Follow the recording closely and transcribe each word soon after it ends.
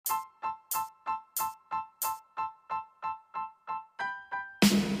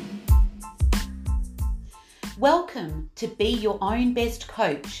Welcome to Be Your Own Best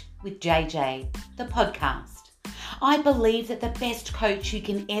Coach with JJ, the podcast. I believe that the best coach you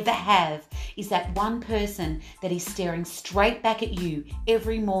can ever have is that one person that is staring straight back at you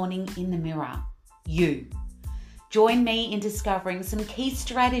every morning in the mirror. You. Join me in discovering some key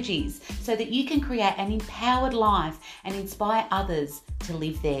strategies so that you can create an empowered life and inspire others to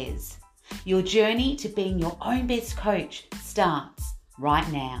live theirs. Your journey to being your own best coach starts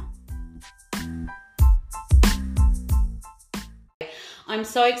right now. I'm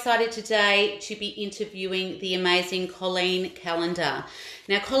so excited today to be interviewing the amazing Colleen Callander.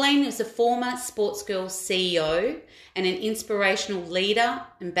 Now, Colleen is a former Sports Girl CEO and an inspirational leader,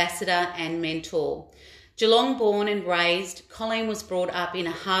 ambassador and mentor. Geelong born and raised, Colleen was brought up in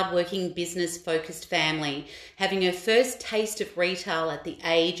a hardworking business-focused family, having her first taste of retail at the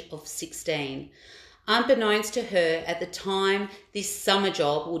age of 16. Unbeknownst to her, at the time, this summer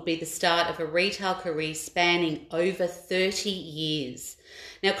job would be the start of a retail career spanning over 30 years.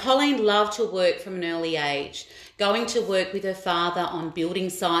 Now, Colleen loved to work from an early age, going to work with her father on building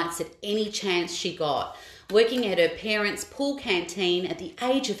sites at any chance she got, working at her parents' pool canteen at the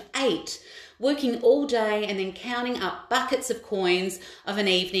age of 8, working all day and then counting up buckets of coins of an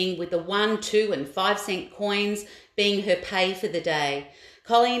evening with the 1, 2 and 5 cent coins being her pay for the day.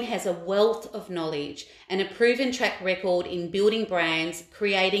 Colleen has a wealth of knowledge and a proven track record in building brands,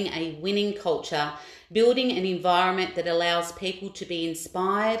 creating a winning culture, building an environment that allows people to be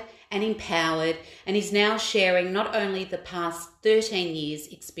inspired and empowered, and is now sharing not only the past 13 years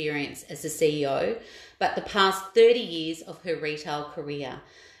experience as a CEO, but the past 30 years of her retail career.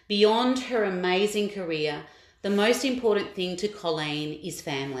 Beyond her amazing career, the most important thing to Colleen is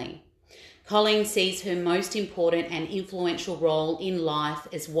family. Colleen sees her most important and influential role in life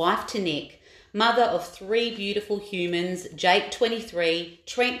as wife to Nick, mother of 3 beautiful humans, Jake 23,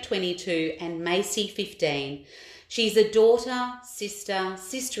 Trent 22 and Macy 15. She's a daughter, sister,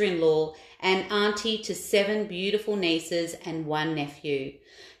 sister-in-law and auntie to 7 beautiful nieces and 1 nephew.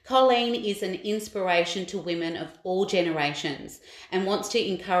 Colleen is an inspiration to women of all generations and wants to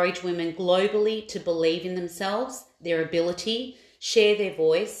encourage women globally to believe in themselves, their ability, share their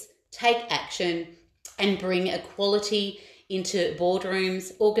voice, take action, and bring equality into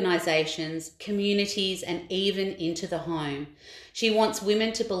boardrooms, organisations, communities, and even into the home. She wants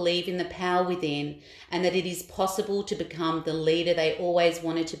women to believe in the power within and that it is possible to become the leader they always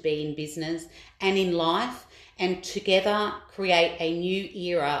wanted to be in business and in life, and together create a new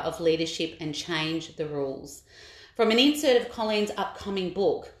era of leadership and change the rules. From an insert of Colleen's upcoming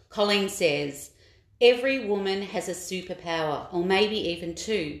book, Colleen says, "Every woman has a superpower, or maybe even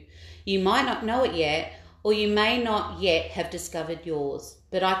 2. You might not know it yet, or you may not yet have discovered yours,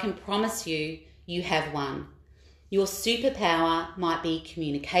 but I can promise you, you have one. Your superpower might be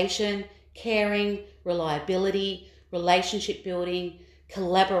communication, caring, reliability, relationship building,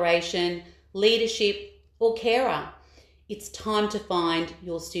 collaboration, leadership, or carer. It's time to find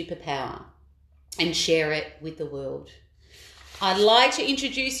your superpower and share it with the world." I'd like to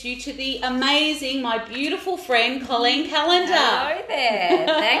introduce you to the amazing, my beautiful friend, Colleen Callander. Hello there.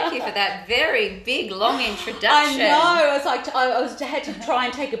 Thank you for that very big, long introduction. I know. I had to try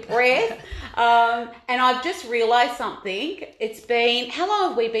and take a breath. And I've just realised something. It's been, how long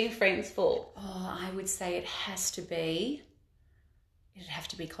have we been friends for? Oh, I would say it'd have to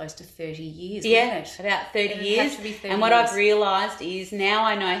be close to 30 years, yeah, wouldn't it? About 30 It'd years. have to be 30 and what years. I've realised is now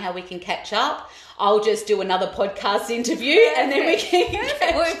I know how we can catch up. I'll just do another podcast interview and then we can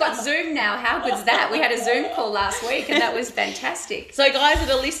catch Well, we've got Zoom now. How good's that? We had a Zoom call last week and that was fantastic. So guys that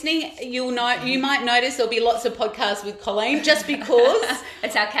are listening, you might notice there'll be lots of podcasts with Colleen just because.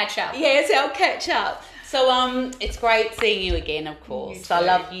 It's our catch up. Yeah, it's our catch up. So it's great seeing you again, of course. I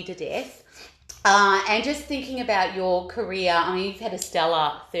love you to death. And just thinking about your career, I mean, you've had a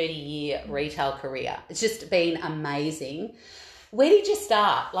stellar 30-year retail career. It's just been amazing. Where did you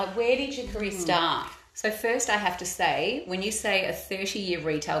start? Like, where did your career start? So first I have to say, when you say a 30-year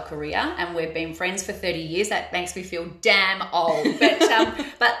retail career, and we've been friends for 30 years, that makes me feel damn old.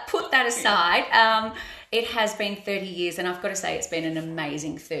 But put that aside, it has been 30 years, and I've got to say it's been an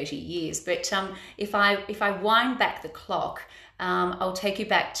amazing 30 years. But if I wind back the clock, I'll take you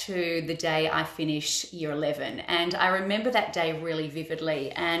back to the day I finished year 11. And I remember that day really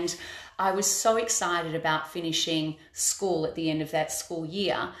vividly. And I was so excited about finishing school at the end of that school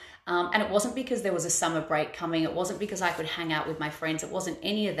year. And it wasn't because there was a summer break coming. It wasn't because I could hang out with my friends. It wasn't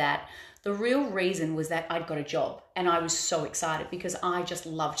any of that. The real reason was that I'd got a job. And I was so excited because I just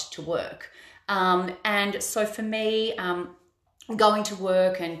loved to work. And so for me, going to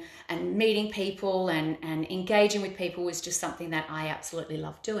work and meeting people and engaging with people was just something that I absolutely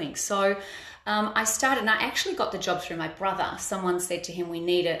love doing. So I started, and I actually got the job through my brother. Someone said to him, we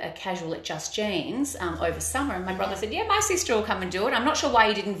need a casual at Just Jeans over summer. And my brother said, yeah, my sister will come and do it. I'm not sure why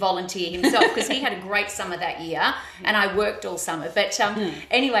he didn't volunteer himself, because he had a great summer that year and I worked all summer. But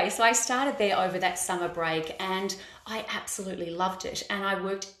anyway, so I started there over that summer break and I absolutely loved it. And I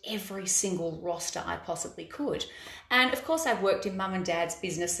worked every single roster I possibly could. And of course, I've worked in mum and dad's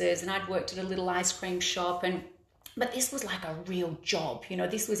businesses, and I'd worked at a little ice cream shop, but this was like a real job. You know,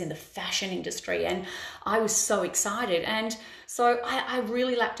 this was in the fashion industry, and I was so excited. And so I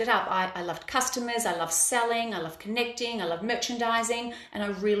really lapped it up. I loved customers, I loved selling, I loved connecting, I loved merchandising, and I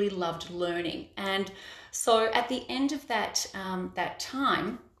really loved learning. And so at the end of that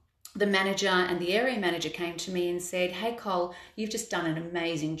time, the manager and the area manager came to me and said, hey, Cole, you've just done an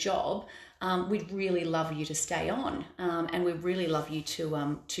amazing job. We'd really love you to stay on, and we'd really love you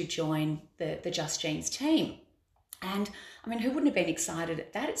to join the Just Jeans team. And I mean, who wouldn't have been excited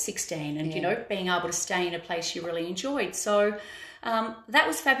at that at 16 and, you know, being able to stay in a place you really enjoyed. So that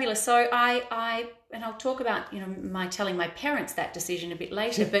was fabulous. So and I'll talk about, you know, telling my parents that decision a bit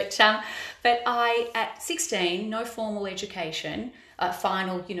later, but I, at 16, no formal education,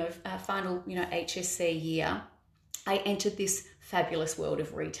 final HSC year, I entered this fabulous world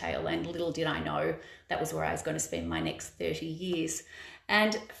of retail, and little did I know that was where I was going to spend my next 30 years.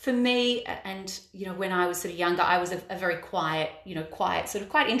 And for me, and, you know, when I was sort of younger, I was a very quiet, sort of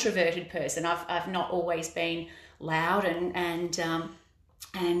quite introverted person. I've not always been loud and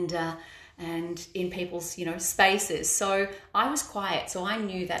in people's, you know, spaces. So I was quiet. So I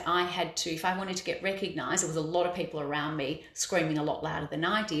knew that I had to, if I wanted to get recognized, there was a lot of people around me screaming a lot louder than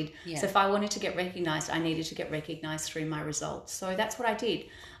I did. Yeah. So if I wanted to get recognized, I needed to get recognized through my results. So that's what I did.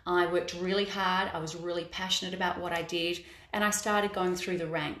 I worked really hard. I was really passionate about what I did. And I started going through the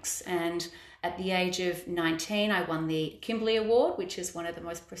ranks. And at the age of 19, I won the Kimberley Award, which is one of the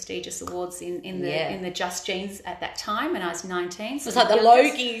most prestigious awards in the Just Jeans at that time. And I was 19. So it was like the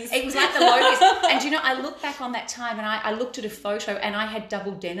Logies. It was like the Logies. And, you know, I look back on that time and I looked at a photo and I had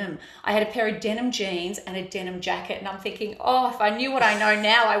double denim. I had a pair of denim jeans and a denim jacket. And I'm thinking, oh, if I knew what I know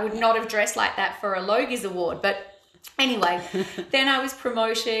now, I would not have dressed like that for a Logies Award. But anyway, then I was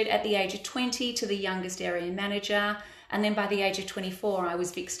promoted at the age of 20 to the youngest area manager. And then by the age of 24, I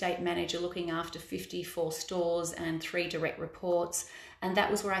was Vic State Manager, looking after 54 stores and 3 direct reports. And that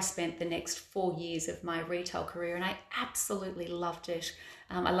was where I spent the next 4 years of my retail career. And I absolutely loved it.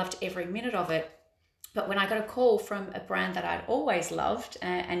 I loved every minute of it. But when I got a call from a brand that I'd always loved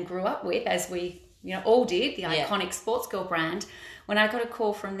and grew up with, as we, you know, all did, the iconic Sports Girl brand, when I got a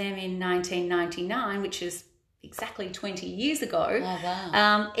call from them in 1999, which is exactly 20 years ago,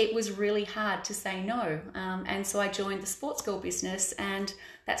 it was really hard to say no. And so I joined the Sports Girl business, and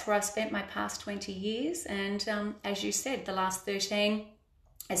that's where I've spent my past 20 years. And as you said, the last 13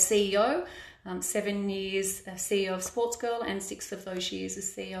 as CEO, 7 years as CEO of Sports Girl, and 6 of those years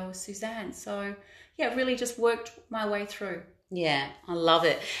as CEO of Suzanne. So yeah, really just worked my way through. Yeah, I love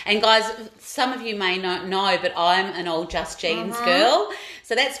it. And guys, some of you may not know, but I'm an old Just Jeans girl.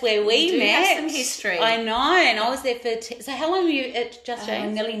 So that's where we met. Have some history. I know. And I was there for... so how long were you at Just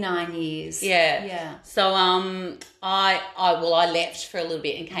Jeans? Nearly 9 years. Yeah. So I left for a little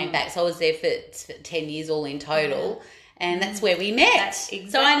bit and came back. So I was there for 10 years all in total. And that's where we met.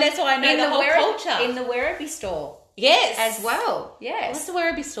 That's why I know the whole culture. In the Werribee store. Yes. As well. Yes. What's the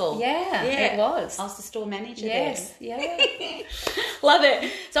Werribee store? Yeah, it was. I was the store manager there. Yeah. Love it.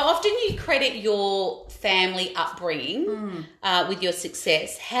 So often you credit your family upbringing with your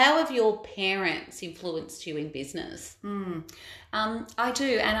success. How have your parents influenced you in business? I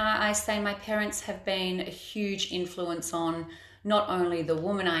do. And I say my parents have been a huge influence on not only the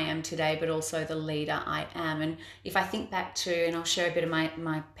woman I am today, but also the leader I am. And if I think back to, and I'll share a bit of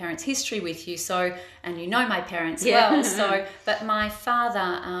my parents' history with you, so, and you know my parents well, so, but my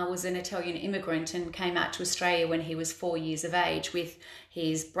father was an Italian immigrant and came out to Australia when he was 4 years of age with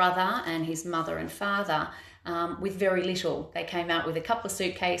his brother and his mother and father, with very little. They came out with a couple of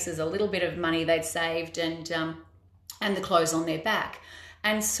suitcases, a little bit of money they'd saved, and the clothes on their back.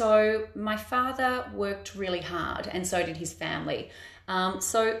 And so my father worked really hard, and so did his family.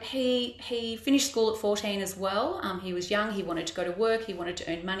 So he finished school at 14 as well. He was young, he wanted to go to work, he wanted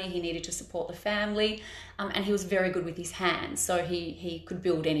to earn money, he needed to support the family, and he was very good with his hands, so he could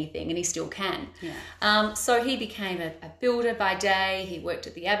build anything, and he still can. Yeah. So he became a builder by day, he worked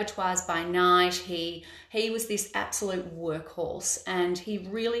at the abattoirs by night, he was this absolute workhorse, and he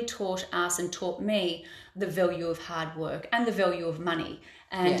really taught us and taught me the value of hard work and the value of money.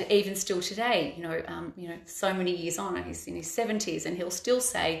 And even still today, so many years on, he's in his 70s, and he'll still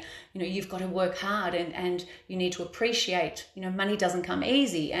say, you've got to work hard and you need to appreciate, money doesn't come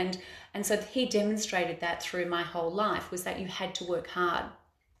easy. And so he demonstrated that through my whole life, was that you had to work hard.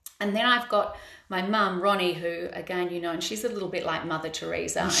 And then I've got my mum, Ronnie, who, again, and she's a little bit like Mother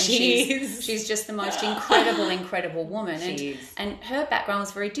Teresa. And she's just the most incredible woman. And her background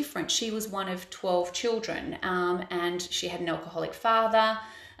was very different. She was one of 12 children, and she had an alcoholic father,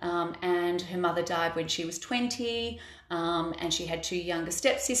 and her mother died when she was 20, and she had 2 younger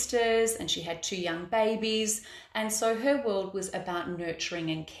stepsisters, and she had 2 young babies. And so her world was about nurturing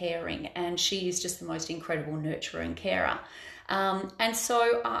and caring, and she is just the most incredible nurturer and carer. And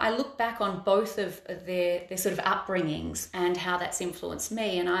so I look back on both of their sort of upbringings and how that's influenced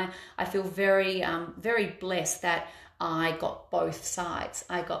me. And I feel very, very blessed that I got both sides.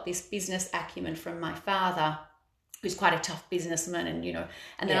 I got this business acumen from my father, who's quite a tough businessman, and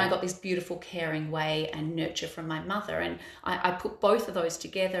then I got this beautiful caring way and nurture from my mother. And I put both of those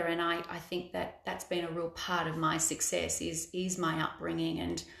together, and I think that's been a real part of my success is my upbringing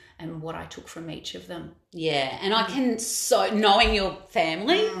and what I took from each of them. Yeah, and I can knowing your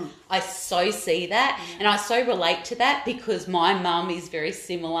family, I so see that, and I so relate to that, because my mum is very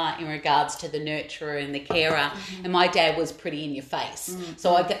similar in regards to the nurturer and the carer, and my dad was pretty in your face.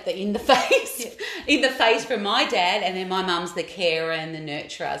 So I get the in the face from my dad, and then my mum's the carer and the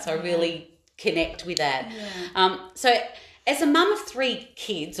nurturer. So I really connect with that. Yeah. So as a mum of 3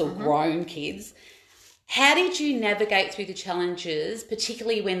 kids or grown kids, how did you navigate through the challenges,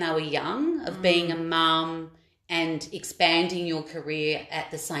 particularly when they were young, of being a mum and expanding your career at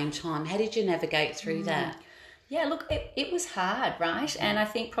the same time? How did you navigate through that? Yeah, look, it was hard, right? And I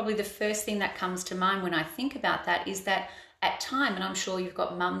think probably the first thing that comes to mind when I think about that is that at time, and I'm sure you've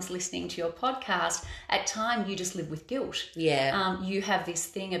got mums listening to your podcast, at time you just live with guilt. Yeah. You have this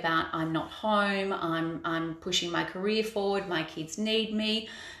thing about, I'm not home, I'm pushing my career forward, my kids need me.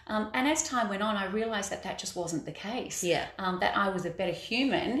 And as time went on, I realized that just wasn't the case. Yeah. That I was a better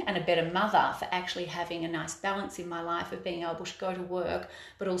human and a better mother for actually having a nice balance in my life of being able to go to work,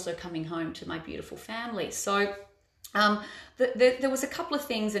 but also coming home to my beautiful family. So there was a couple of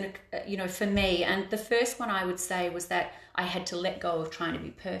things, for me, and the first one I would say was that I had to let go of trying to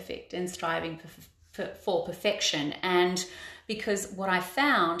be perfect and striving for perfection. And because what I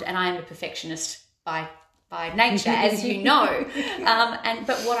found, and I am a perfectionist by nature, as you know,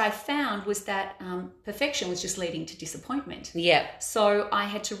 but what I found was that perfection was just leading to disappointment. Yeah. So I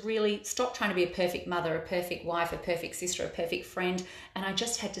had to really stop trying to be a perfect mother, a perfect wife, a perfect sister, a perfect friend, and I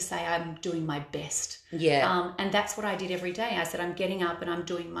just had to say I'm doing my best. Yeah. And that's what I did every day. I said I'm getting up and I'm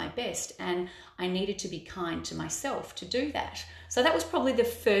doing my best, and I needed to be kind to myself to do that. So that was probably the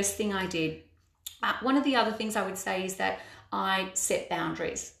first thing I did. One of the other things I would say is that I set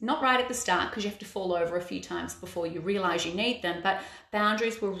boundaries, not right at the start, because you have to fall over a few times before you realize you need them, but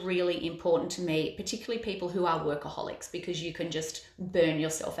boundaries were really important to me, particularly people who are workaholics, because you can just burn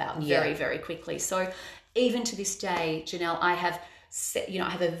yourself out very, very quickly. So even to this day, Janelle, I have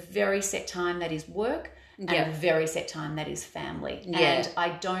a very set time that is work, and a very set time that is family. And I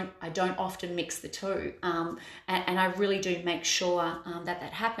don't often mix the two. And I really do make sure that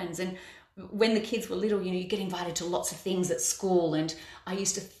happens. And when the kids were little, you get invited to lots of things at school, and I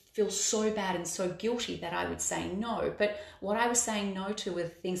used to feel so bad and so guilty that I would say no. But what I was saying no to were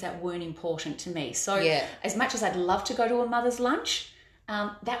things that weren't important to me. So as much as I'd love to go to a mother's lunch,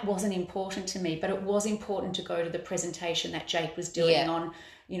 that wasn't important to me, but it was important to go to the presentation that Jake was doing on,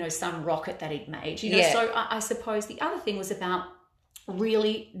 some rocket that he'd made. So I suppose the other thing was about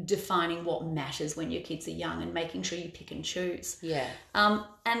really defining what matters when your kids are young and making sure you pick and choose. Yeah.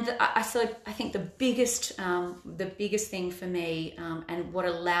 I think the biggest thing for me, and what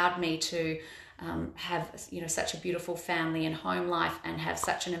allowed me to have such a beautiful family and home life and have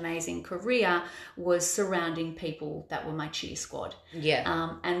such an amazing career, was surrounding people that were my cheer squad.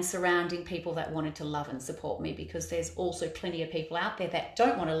 Yeah. And surrounding people that wanted to love and support me, because there's also plenty of people out there that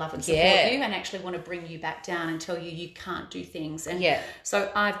don't want to love and support you and actually want to bring you back down and tell you can't do things. And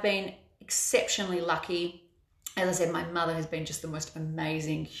so I've been exceptionally lucky. As I said, my mother has been just the most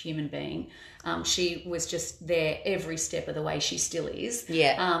amazing human being. She was just there every step of the way. She still is.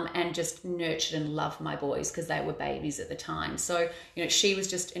 Yeah. And just nurtured and loved my boys because they were babies at the time. So, she was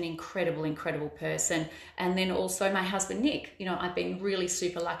just an incredible, incredible person. And then also my husband, Nick, I've been really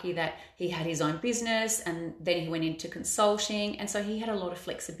super lucky that he had his own business, and then he went into consulting. And so he had a lot of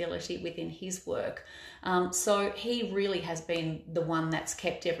flexibility within his work. So he really has been the one that's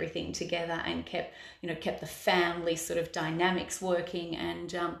kept everything together and kept the family sort of dynamics working.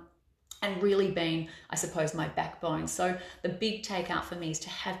 And and really been, I suppose, my backbone. So the big takeout for me is to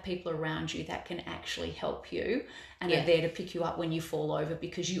have people around you that can actually help you and are there to pick you up when you fall over,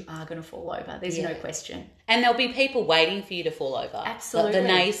 because you are going to fall over. There's no question. And there'll be people waiting for you to fall over. Absolutely. The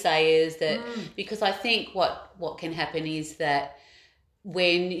naysayers that, because I think what can happen is that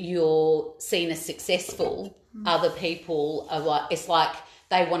when you're seen as successful, other people are like, it's like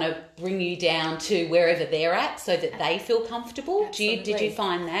they want to bring you down to wherever they're at so that they feel comfortable. Did you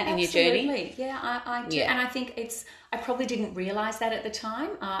find that in your journey? Absolutely. Yeah, I do. And I think I probably didn't realize that at the time.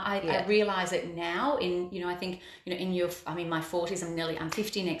 I realize it now I think, in my 40s, I'm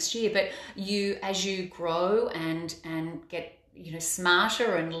 50 next year, but as you grow and get,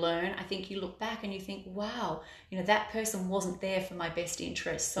 smarter and learn, I think you look back and you think, wow, that person wasn't there for my best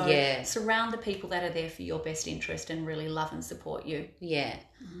interest. So surround the people that are there for your best interest and really love and support you. Yeah.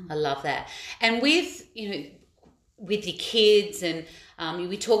 I love that. And with your kids and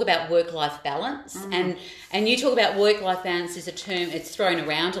we talk about work-life balance and you talk about work-life balance as a term, it's thrown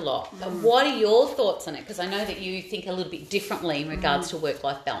around a lot. But what are your thoughts on it? Because I know that you think a little bit differently in regards to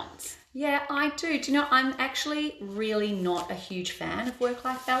work-life balance. Yeah, I do. Do you know, I'm actually really not a huge fan of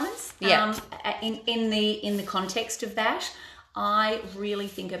work-life balance. Yeah. In the context of that, I really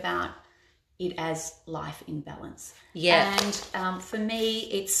think about it as life in balance. Yeah. And for me,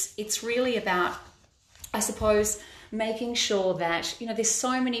 it's really about, I suppose, making sure that, there's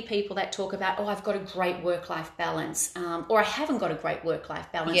so many people that talk about, I've got a great work-life balance, or I haven't got a great work-life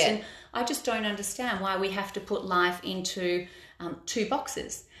balance. Yeah. And I just don't understand why we have to put life into two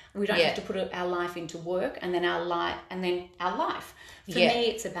boxes. We don't have to put our life into work and then our life. For me,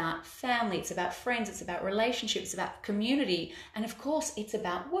 it's about family, it's about friends, it's about relationships, it's about community, and of course, it's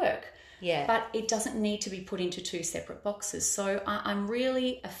about work. Yeah. But it doesn't need to be put into two separate boxes. So I'm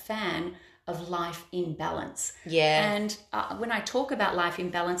really a fan of life in balance. Yeah. And when I talk about life in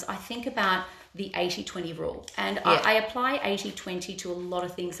balance, I think about the 80-20 rule. And I apply 80-20 to a lot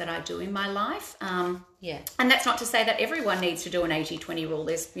of things that I do in my life. And that's not to say that everyone needs to do an 80-20 rule.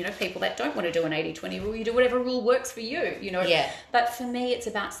 There's, people that don't want to do an 80-20 rule. You do whatever rule works for you, Yeah. But for me, it's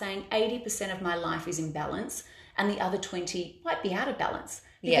about saying 80% of my life is in balance and the other 20 might be out of balance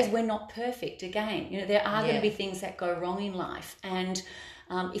because we're not perfect. Again, there are going to be things that go wrong in life. And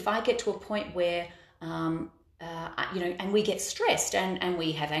if I get to a point where and we get stressed and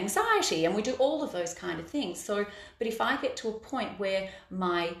we have anxiety and we do all of those kind of things. So, but if I get to a point where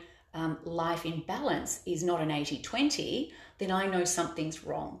my life in balance is not an 80-20, then I know something's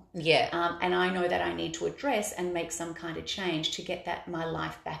wrong. Yeah. And I know that I need to address and make some kind of change to get my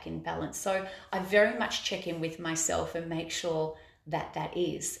life back in balance. So I very much check in with myself and make sure that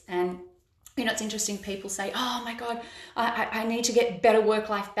is. And it's interesting, people say, oh my God, I need to get better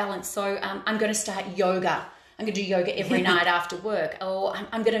work-life balance. So I'm going to start yoga. I'm going to do yoga every night after work. Or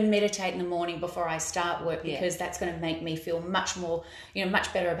I'm going to meditate in the morning before I start work because that's going to make me feel much more,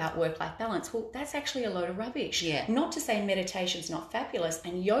 much better about work-life balance. Well, that's actually a load of rubbish. Yeah. Not to say meditation's not fabulous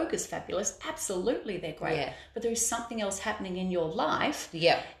and yoga's fabulous. Absolutely, they're great. Yeah. But there is something else happening in your life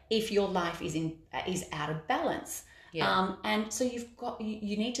if your life is out of balance. Yeah. And so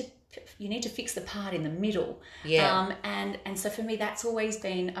you need to fix the part in the middle. Yeah. And so for me, that's always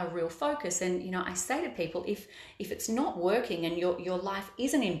been a real focus. And, I say to people, if it's not working and your life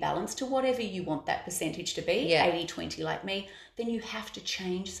isn't in balance to whatever you want that percentage to be, 80-20 like me, then you have to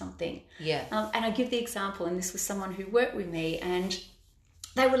change something. Yeah. And I give the example, and this was someone who worked with me, and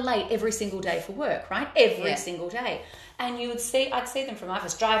they were late every single day for work, right? Every single day. And I'd see them from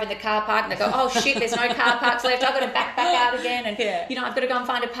office, drive in the car park, and they go, oh shit, there's no car parks left. I've got to back out again. And, I've got to go and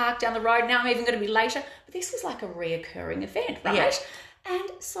find a park down the road. Now I'm even going to be later. But this was like a reoccurring event, right? Yeah.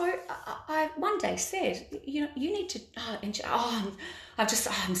 And so I one day said, you need to,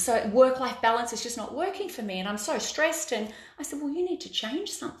 I'm so, work-life balance is just not working for me. And I'm so stressed. And I said, well, you need to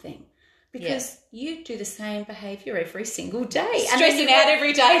change something. Because you do the same behaviour every single day. Stressing out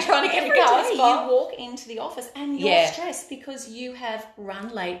every day trying to get a car spot. You walk into the office and you're stressed because you have run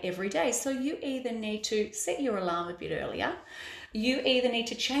late every day. So you either need to set your alarm a bit earlier, you either need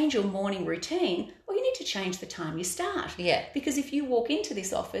to change your morning routine, or you need to change the time you start. Yeah. Because if you walk into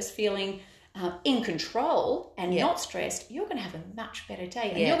this office feeling in control and not stressed, you're going to have a much better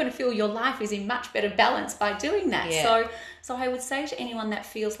day, and you're going to feel your life is in much better balance by doing that. Yeah. So I would say to anyone that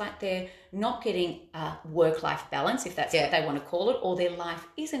feels like they're not getting work-life balance, if that's what they want to call it, or their life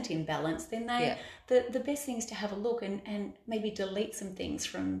isn't in balance, then the best thing is to have a look and maybe delete some things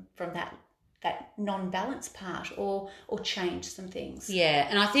from that non-balance part, or change some things. Yeah,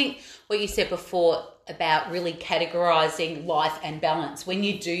 and I think what you said before about really categorising life and balance, when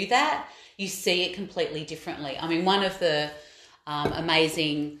you do that, you see it completely differently. I mean, one of the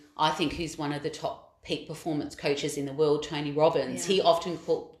amazing, I think, who's one of the top peak performance coaches in the world, Tony Robbins. He often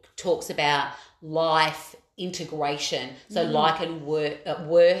talks about life integration, so like and work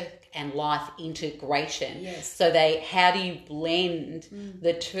and life integration. Yes. So how do you blend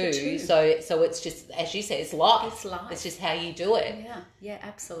the two? So it's just, as you said, it's life. It's life. It's just how you do it. Yeah,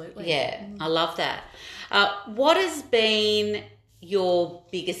 absolutely. Yeah, I love that. What has been your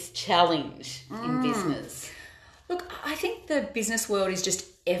biggest challenge in business? Look, I think the business world is just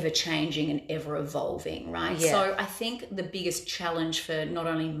ever changing and ever evolving, right? Yeah. So I think the biggest challenge for not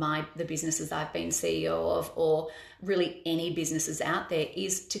only the businesses I've been CEO of, or really any businesses out there,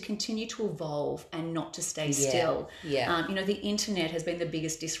 is to continue to evolve and not to stay still. Yeah. The internet has been the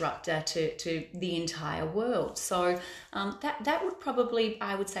biggest disruptor to the entire world. So that would probably,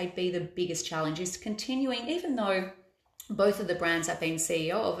 I would say, be the biggest challenge, is continuing, even though both of the brands I've been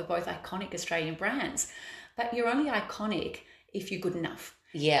CEO of are both iconic Australian brands. But you're only iconic if you're good enough.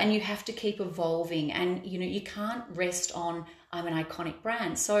 Yeah. And you have to keep evolving, and you can't rest on, I'm an iconic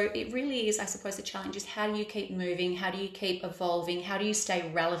brand. So it really is, I suppose, the challenge is, how do you keep moving? How do you keep evolving? How do you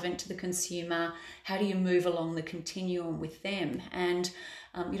stay relevant to the consumer? How do you move along the continuum with them? And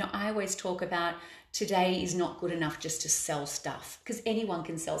I always talk about, today is not good enough just to sell stuff, because anyone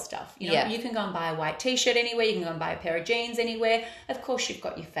can sell stuff. You can go and buy a white t-shirt anywhere, you can go and buy a pair of jeans anywhere. Of course, you've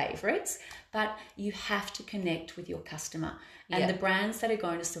got your favorites, but you have to connect with your customer. And the brands that are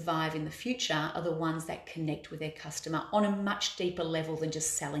going to survive in the future are the ones that connect with their customer on a much deeper level than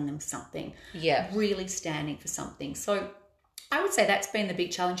just selling them something. Yeah. Really standing for something. So I would say that's been the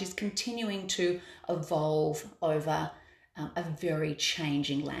big challenge, is continuing to evolve over a very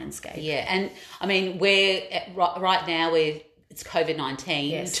changing landscape. Yeah, and I mean, right now it's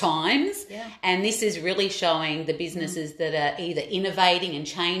COVID-19 times, and this is really showing the businesses that are either innovating and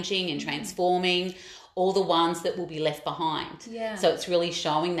changing and transforming, or the ones that will be left behind. Yeah. So it's really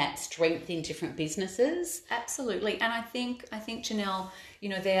showing that strength in different businesses. Absolutely. And I think Janelle,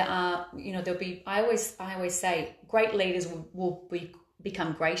 there are, there'll be, I always say, great leaders will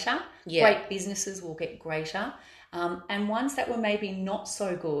become greater. Yeah. Great businesses will get greater. And ones that were maybe not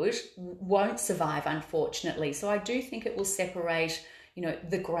so good won't survive, unfortunately. So I do think it will separate,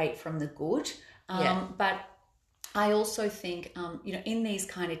 the great from the good. But I also think, in these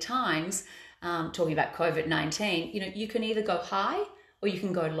kind of times, talking about COVID-19, you can either go high or you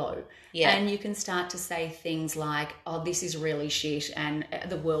can go low. Yeah. And you can start to say things like, oh, this is really shit, and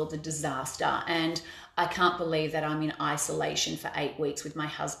the world's a disaster, and I can't believe that I'm in isolation for 8 weeks with my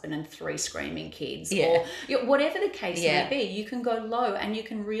husband and 3 screaming kids. Yeah. Or whatever the case may be, you can go low, and you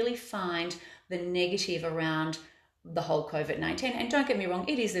can really find the negative around the whole COVID-19. And don't get me wrong,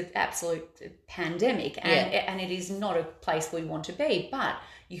 it is an absolute pandemic, and it is not a place we want to be, but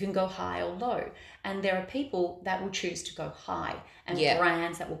you can go high or low. And there are people that will choose to go high, and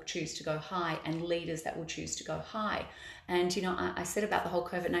brands that will choose to go high, and leaders that will choose to go high. And, I said about the whole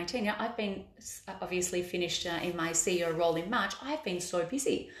COVID-19, I've been obviously finished in my CEO role in March. I've been so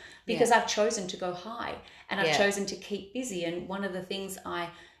busy because I've chosen to go high, and I've chosen to keep busy. And one of the things I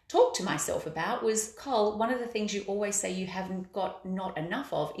talked to myself about was, Cole, one of the things you always say you haven't got not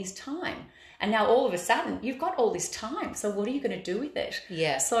enough of is time. And now all of a sudden you've got all this time. So what are you going to do with it?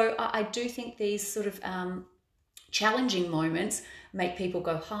 Yeah. So I do think these sort of challenging moments make people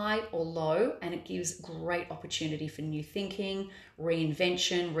go high or low, and it gives great opportunity for new thinking,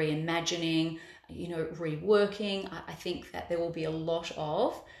 reinvention, reimagining, reworking. I think that there will be a lot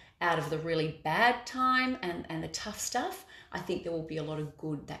of, out of the really bad time and the tough stuff, I think there will be a lot of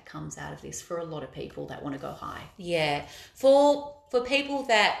good that comes out of this for a lot of people that want to go high. Yeah. For people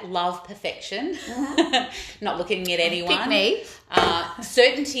that love perfection, not looking at anyone. Pick me.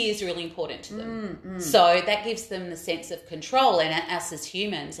 Certainty is really important to them. So that gives them the sense of control. And us as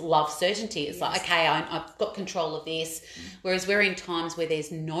humans love certainty. It's like, okay, I've got control of this. Whereas we're in times where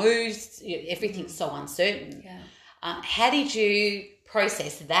there's everything's so uncertain. Yeah. How did you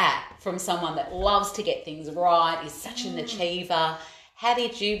process that from someone that loves to get things right, is such an achiever? How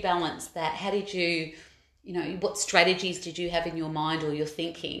did you balance that? How did you, what strategies did you have in your mind or your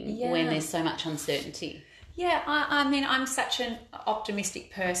thinking when there's so much uncertainty? Yeah, I mean, I'm such an optimistic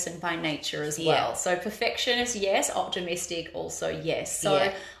person by nature as well. So perfectionist, yes. Optimistic, also yes.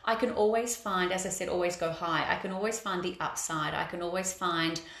 So I can always find, as I said, always go high. I can always find the upside. I can always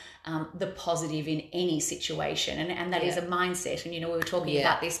find the positive in any situation, and that is a mindset. And we were talking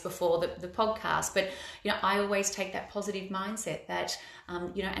about this before the podcast, but I always take that positive mindset that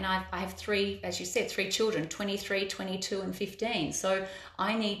and I have three, as you said, three children, 23, 22 and 15. So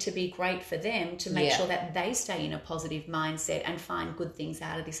I need to be great for them to make sure that they stay in a positive mindset and find good things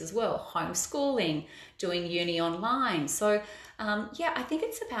out of this as well. Homeschooling, doing uni online. So I think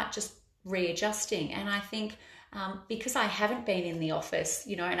it's about just readjusting. And I think because I haven't been in the office,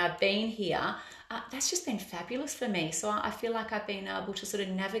 and I've been here, that's just been fabulous for me. So I feel like I've been able to sort of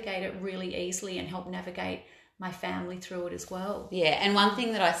navigate it really easily and help navigate my family through it as well. Yeah, and one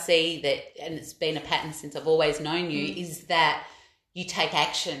thing that I see and it's been a pattern since I've always known you, is that you take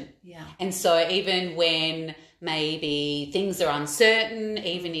action. Yeah. And so even when maybe things are uncertain,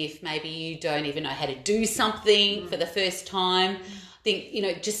 even if maybe you don't even know how to do something for the first time, I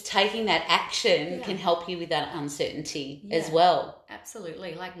think, just taking that action can help you with that uncertainty as well.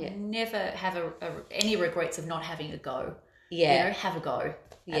 Absolutely. Never have any regrets of not having a go. Yeah. Have a go.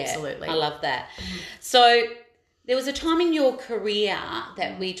 Yeah. Absolutely. I love that. So there was a time in your career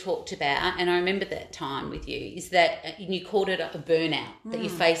that we talked about, and I remember that time with you, is that you called it a burnout, that you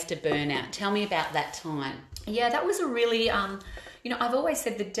faced a burnout. Tell me about that time. Yeah, that was a really, I've always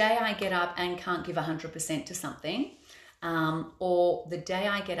said the day I get up and can't give 100% to something, or the day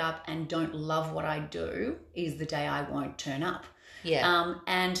I get up and don't love what I do is the day I won't turn up. Yeah.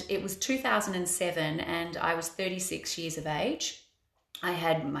 And it was 2007 and I was 36 years of age. I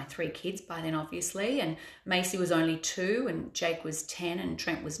had my three kids by then, obviously, and Macy was only 2 and Jake was 10 and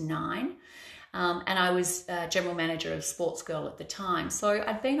Trent was 9. And I was general manager of Sports Girl at the time. So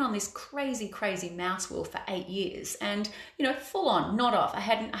I'd been on this crazy, crazy mouse wheel for 8 years and, full on, not off. I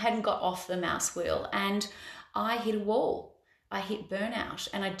hadn't got off the mouse wheel and I hit a wall. I hit burnout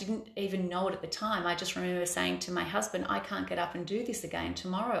and I didn't even know it at the time. I just remember saying to my husband, I can't get up and do this again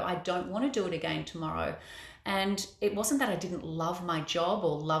tomorrow. I don't want to do it again tomorrow. And it wasn't that I didn't love my job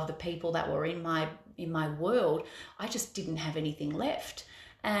or love the people that were in my world. I just didn't have anything left.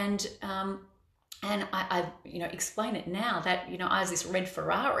 And I explain it now that, I was this red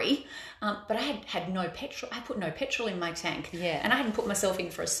Ferrari, but I had no petrol. I put no petrol in my tank. Yeah. And I hadn't put myself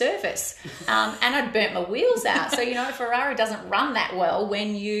in for a service. And I'd burnt my wheels out. So, a Ferrari doesn't run that well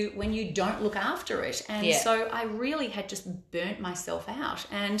when you don't look after it. And so I really had just burnt myself out.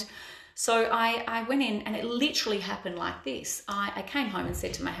 And so I went in and it literally happened like this. I came home and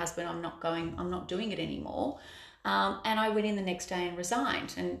said to my husband, I'm not doing it anymore. And I went in the next day and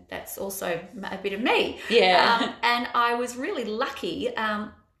resigned. And that's also a bit of me. Yeah. And I was really lucky that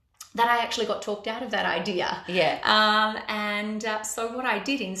I actually got talked out of that idea. Yeah. So what I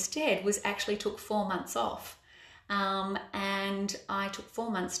did instead was actually took 4 months off. And I took 4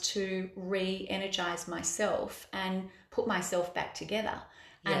 months to re-energize myself and put myself back together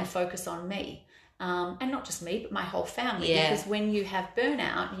and focus on me. And not just me, but my whole family. Yeah. Because when you have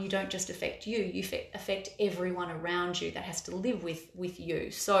burnout, you don't just affect you affect everyone around you that has to live with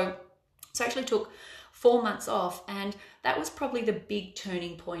you. So I actually took 4 months off, and that was probably the big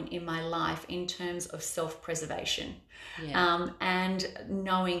turning point in my life in terms of self-preservation. Yeah. And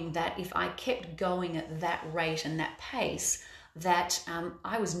knowing that if I kept going at that rate and that pace, that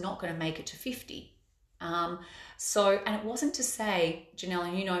I was not going to make it to 50. And it wasn't to say, Janelle,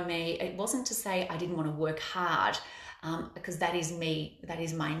 and you know me, it wasn't to say I didn't want to work hard, because that is me, that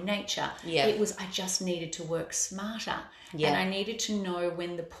is my nature. Yeah. It was, I just needed to work smarter. Yeah. And I needed to know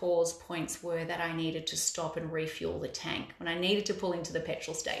when the pause points were that I needed to stop and refuel the tank, when I needed to pull into the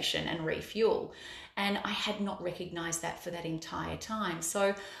petrol station and refuel. And I had not recognized that for that entire time.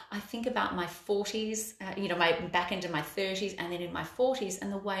 So I think about my 40s, my back into my 30s and then in my 40s,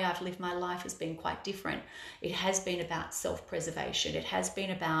 and the way I've lived my life has been quite different. It has been about self-preservation. It has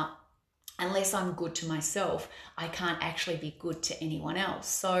been about, unless I'm good to myself, I can't actually be good to anyone else.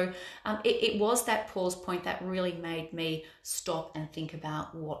 So it was that pause point that really made me stop and think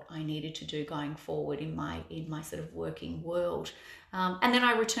about what I needed to do going forward in my sort of working world. And then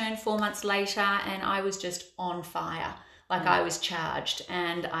I returned 4 months later and I was just on fire. I was charged,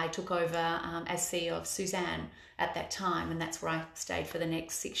 and I took over as CEO of Suzanne at that time, and that's where I stayed for the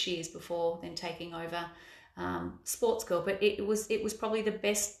next 6 years before then taking over Sports Girl. But it was probably the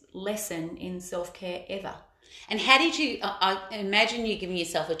best lesson in self-care ever. And how did you, I imagine you giving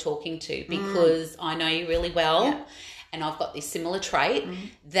yourself a talking to, because I know you really well, and I've got this similar trait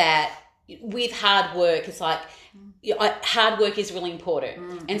that, with hard work, it's like hard work is really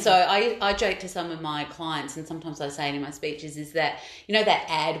important. And so I joke to some of my clients, and sometimes I say it in my speeches, is that, you know, that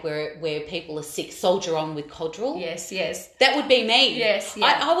ad where people are sick, soldier on with Codral? Yes. That would be me. Yes,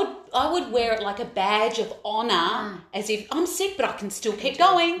 yeah. I would wear it like a badge of honour, as if I'm sick but I can still keep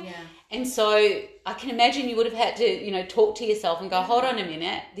going. Yeah. And so I can imagine you would have had to, you know, talk to yourself and go, hold on a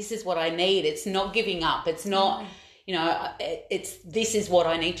minute, this is what I need. It's not giving up. It's not, you know, this is what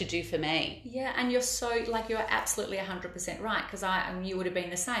I need to do for me. Yeah, and you're absolutely 100% right, because you would have been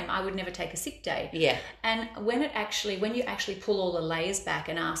the same. I would never take a sick day. Yeah. And when you actually pull all the layers back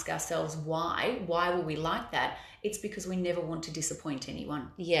and ask ourselves why were we like that? It's because we never want to disappoint anyone.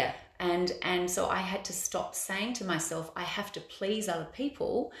 Yeah. And so I had to stop saying to myself, I have to please other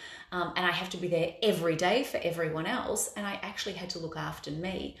people, and I have to be there every day for everyone else, and I actually had to look after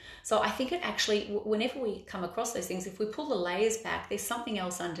me. So I think it actually, whenever we come across those things, if we pull the layers back, there's something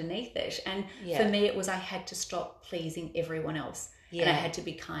else underneath it. And for me, it was I had to stop pleasing everyone else. Yeah. And I had to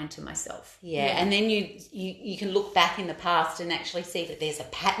be kind to myself. Yeah. And then you can look back in the past and actually see that there's a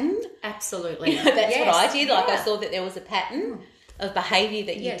pattern. Absolutely. That's what I did. Like, I saw that there was a pattern of behaviour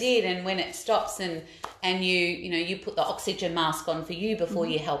that you did, and when it stops and you put the oxygen mask on for you before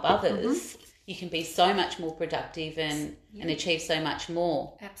you help others, you can be so much more productive and achieve so much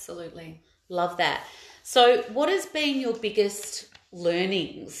more. Absolutely. Love that. So what has been your biggest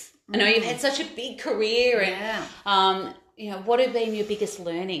learnings? I know you've had such a big career, and what have been your biggest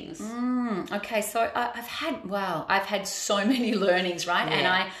learnings? Okay, so I've had so many learnings, right? Yeah.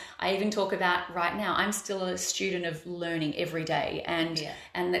 And I even talk about right now, I'm still a student of learning every day.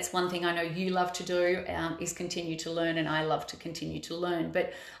 And that's one thing I know you love to do, is continue to learn, and I love to continue to learn.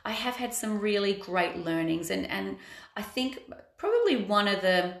 But I have had some really great learnings, and I think probably one of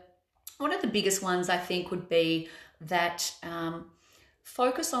the biggest ones I think would be that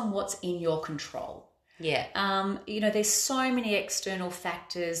focus on what's in your control. Yeah. There's so many external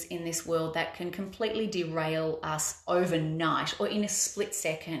factors in this world that can completely derail us overnight or in a split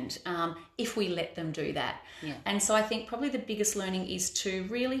second, if we let them do that. Yeah. And so I think probably the biggest learning is to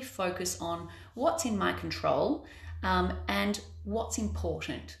really focus on what's in my control, and what's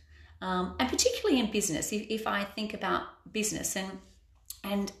important. And particularly in business, if I think about business and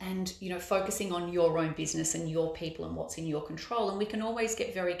focusing on your own business and your people and what's in your control. And we can always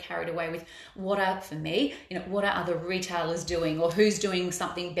get very carried away with what are other retailers doing, or who's doing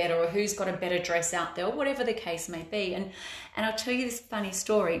something better, or who's got a better dress out there, or whatever the case may be. And I'll tell you this funny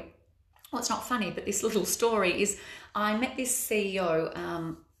story. Well, it's not funny, but this little story is, I met this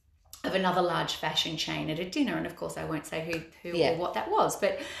CEO of another large fashion chain at a dinner, and of course I won't say who or what that was,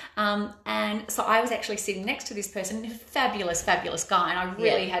 but and so I was actually sitting next to this person, fabulous guy, and I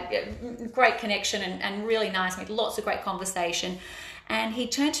really had a great connection and really nice, we had lots of great conversation. And he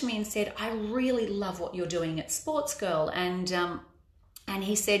turned to me and said, I really love what you're doing at Sports Girl, and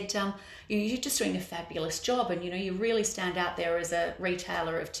he said, you're just doing a fabulous job, and you really stand out there as a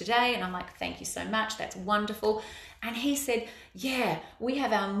retailer of today. And I'm like, thank you so much, that's wonderful. And he said, yeah, we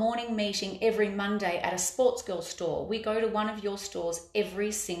have our morning meeting every Monday at a Sports Girl store. We go to one of your stores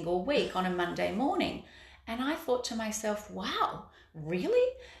every single week on a Monday morning. And I thought to myself, wow, really?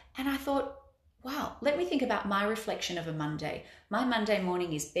 And I thought, wow, let me think about my reflection of a Monday. My Monday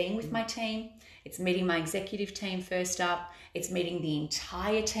morning is being with my team. It's meeting my executive team first up. It's meeting the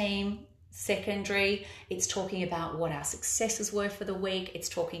entire team secondary. It's talking about what our successes were for the week. It's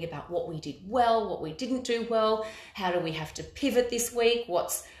talking about what we did well, what we didn't do well. How do we have to pivot this week?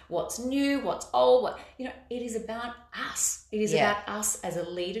 What's new? What's old? It is about us. It is about us as a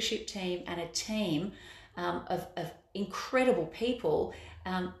leadership team and a team of incredible people,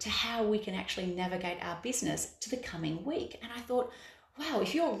 to how we can actually navigate our business to the coming week. And I thought, wow,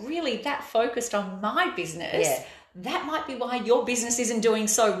 if you're really that focused on my business, that might be why your business isn't doing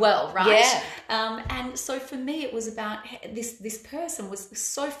so well, right? Yeah. And so for me, it was about this person was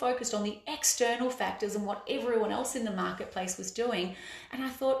so focused on the external factors and what everyone else in the marketplace was doing. And I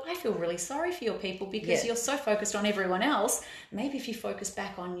thought, I feel really sorry for your people, because you're so focused on everyone else. Maybe if you focus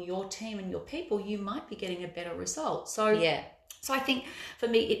back on your team and your people, you might be getting a better result. So I think for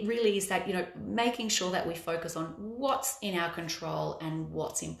me, it really is that, making sure that we focus on what's in our control and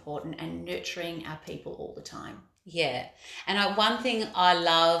what's important, and nurturing our people all the time. Yeah. And one thing I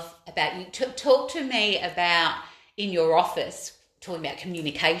love about you, talk to me about in your office, talking about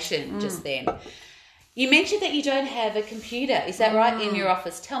communication just then. You mentioned that you don't have a computer. Is that right, in your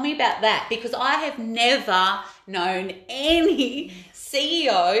office? Tell me about that, because I have never known any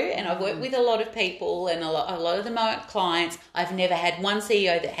CEO, and I've worked with a lot of people and a lot of them are clients. I've never had one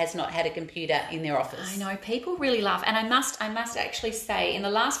CEO that has not had a computer in their office. I know, people really love, and I must actually say, in the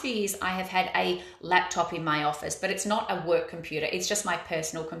last few years, I have had a laptop in my office, but it's not a work computer. It's just my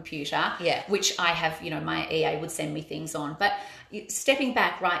personal computer, which I have, my EA would send me things on. But stepping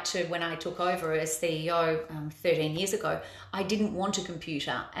back right to when I took over as CEO 13 years ago, I didn't want a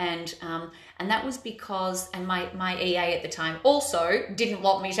computer, and that was because, and my EA at the time also didn't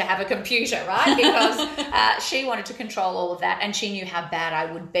want me to have a computer, right? Because she wanted to control all of that, and she knew how bad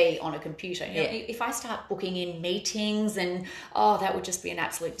I would be on a computer. If I start booking in meetings, and that would just be an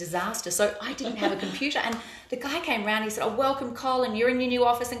absolute disaster. So I didn't have a computer, and the guy came around. He said, "Oh, welcome, Colin. You're in your new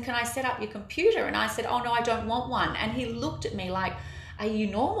office, and can I set up your computer?" And I said, "Oh no, I don't want one." And he looked at me like, "Are you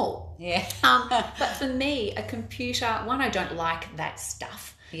normal?" Yeah. But for me, a computer, one, I don't like that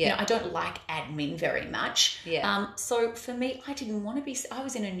stuff. Yeah. I don't like admin very much. Yeah. So for me, I didn't want to be, I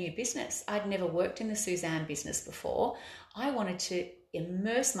was in a new business. I'd never worked in the Suzanne business before. I wanted to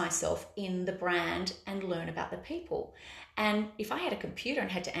immerse myself in the brand and learn about the people. And if I had a computer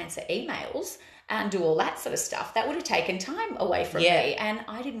and had to answer emails and do all that sort of stuff, that would have taken time away from me. And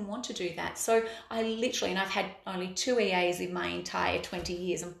I didn't want to do that. So I literally, and I've had only 2 EAs in my entire 20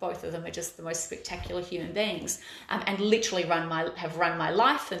 years, and both of them are just the most spectacular human beings, and literally have run my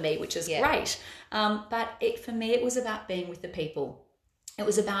life for me, which is great. But for me, it was about being with the people. It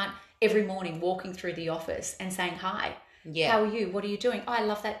was about every morning walking through the office and saying, "Hi. Yeah. How are you? What are you doing? Oh, I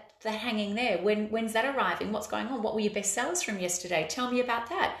love that hanging there. When's that arriving? What's going on? What were your best sellers from yesterday? Tell me about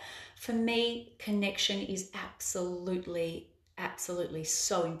that." For me, connection is absolutely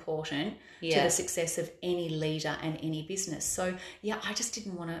so important to the success of any leader and any business. So I just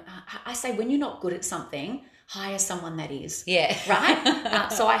didn't want to, I say, when you're not good at something, hire someone that is. Yeah.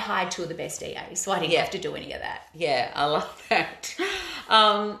 Right? So I hired 2 of the best EAs, so I didn't have to do any of that. Yeah, I love that.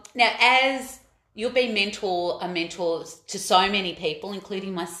 Now, as you've been a mentor to so many people,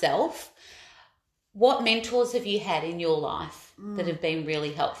 including myself, what mentors have you had in your life that have been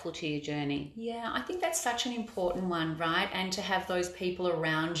really helpful to your journey? Yeah, I think that's such an important one, right? And to have those people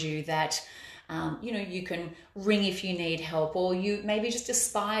around you that, you can ring if you need help, or you maybe just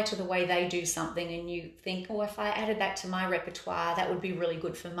aspire to the way they do something and you think, "Oh, if I added that to my repertoire, that would be really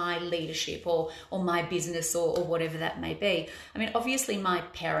good for my leadership or my business or whatever that may be." I mean, obviously my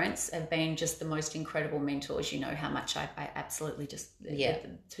parents have been just the most incredible mentors. You know how much I absolutely just,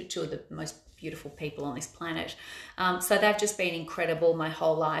 2 of the most beautiful people on this planet. So they've just been incredible my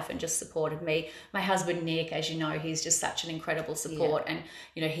whole life and just supported me. My husband, Nick, as you know, he's just such an incredible support. And,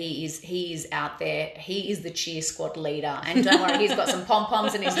 he is out there. He is the cheer squad leader. And don't worry, he's got some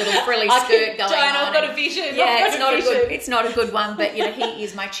pom-poms and his little frilly skirt going on. I've got a vision. Yeah, it's not a good one, but, he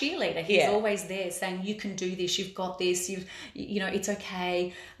is my cheerleader. He's always there saying, "You can do this. You've got this. It's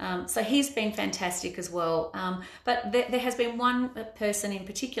okay." So he's been fantastic as well. But there has been one person in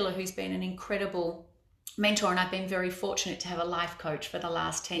particular who's been an incredible mentor, and I've been very fortunate to have a life coach for the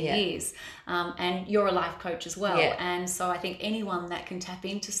last 10 years. And you're a life coach as well. And so I think anyone that can tap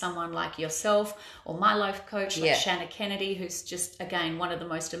into someone like yourself or my life coach, like Shanna Kennedy, who's just, again, one of the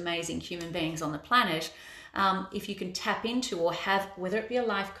most amazing human beings on the planet, if you can tap into or have, whether it be a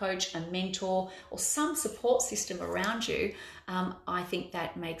life coach, a mentor, or some support system around you, I think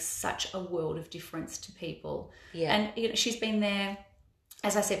that makes such a world of difference to people. And she's been there,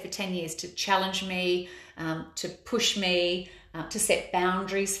 as I said, for 10 years to challenge me, to push me, to set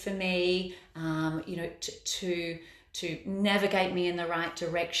boundaries for me, to navigate me in the right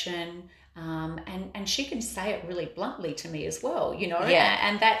direction. And she can say it really bluntly to me as well,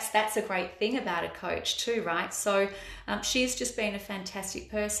 and that's a great thing about a coach too, right? So she's just been a fantastic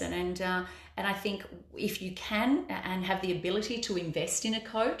person, and I think if you can and have the ability to invest in a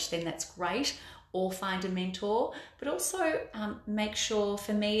coach, then that's great, or find a mentor. But also make sure,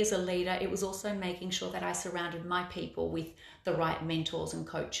 for me as a leader, it was also making sure that I surrounded my people with the right mentors and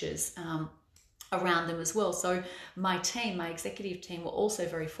coaches around them as well. So my team, my executive team, were also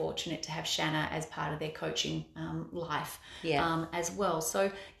very fortunate to have Shanna as part of their coaching life as well.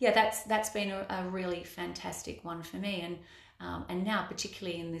 So that's been a really fantastic one for me. And now,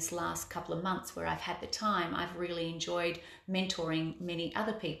 particularly in this last couple of months where I've had the time, I've really enjoyed mentoring many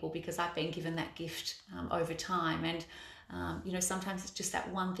other people because I've been given that gift over time. And sometimes it's just that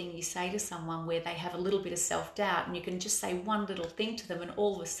one thing you say to someone where they have a little bit of self-doubt, and you can just say one little thing to them, and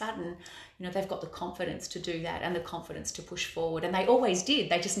all of a sudden, they've got the confidence to do that and the confidence to push forward. And they always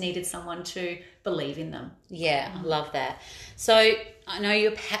did. They just needed someone to believe in them. Yeah, I love that. So I know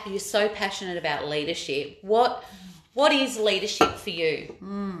you're so passionate about leadership. What is leadership for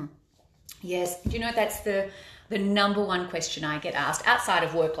you? Yes, that's the the number one question I get asked outside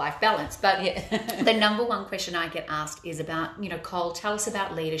of work-life balance, but the number one question I get asked is about, Cole, tell us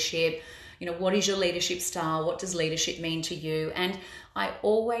about leadership. What is your leadership style? What does leadership mean to you? And I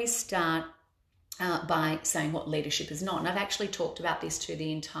always start by saying what leadership is not. And I've actually talked about this to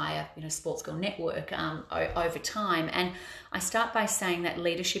the entire, Sports Girl Network over time. And I start by saying that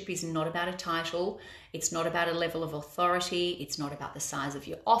leadership is not about a title. It's not about a level of authority. It's not about the size of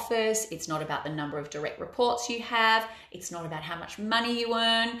your office. It's not about the number of direct reports you have. It's not about how much money you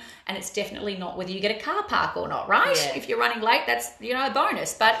earn. And it's definitely not whether you get a car park or not, right? Yeah. If you're running late, that's, a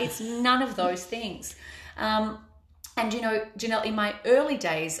bonus. But it's none of those things. And Janelle, in my early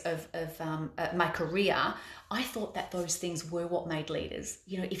days of my career, I thought that those things were what made leaders.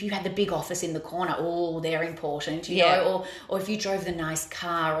 If you had the big office in the corner, they're important, or if you drove the nice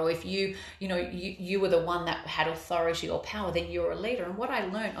car, or if you were the one that had authority or power, then you're a leader. And what I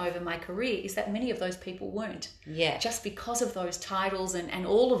learned over my career is that many of those people weren't. Yeah. Just because of those titles and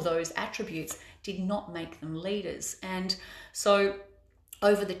all of those attributes did not make them leaders. And so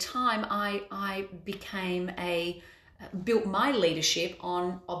over the time, I built my leadership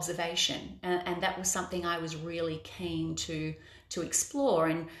on observation, and that was something I was really keen to explore.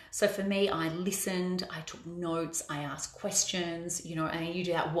 And so for me, I listened, I took notes, I asked questions, and you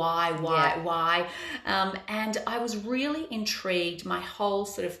do that why, and I was really intrigued. My whole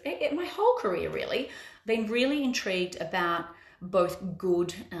career really been really intrigued about both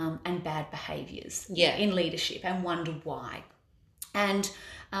good and bad behaviors in leadership, and wondered why. And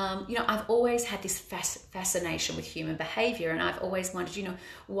I've always had this fascination with human behavior, and I've always wondered,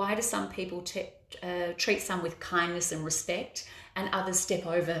 why do some people treat some with kindness and respect, and others step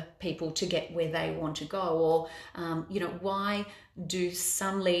over people to get where they want to go? Or, why do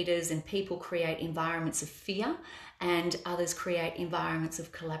some leaders and people create environments of fear, and others create environments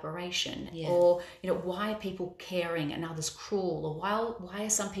of collaboration? Or, why are people caring and others cruel? Or why are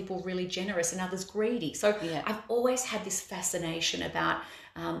some people really generous and others greedy? So I've always had this fascination about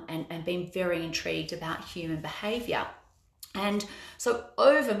and been very intrigued about human behavior. And so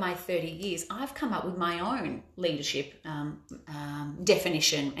over my 30 years, I've come up with my own leadership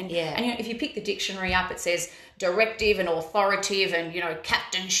definition. And if you pick the dictionary up, it says directive and authoritative and,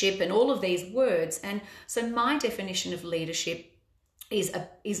 captainship and all of these words. And so my definition of leadership is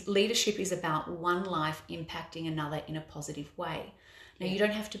leadership is about one life impacting another in a positive way. Now, you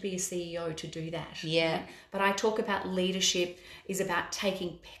don't have to be a CEO to do that. Yeah. Right? But I talk about leadership is about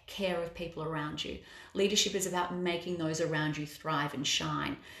taking care of people around you. Leadership is about making those around you thrive and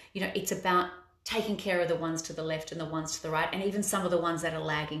shine. It's about taking care of the ones to the left and the ones to the right, and even some of the ones that are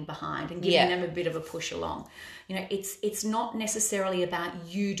lagging behind, and giving them a bit of a push along. It's not necessarily about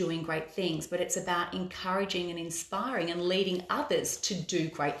you doing great things, but it's about encouraging and inspiring and leading others to do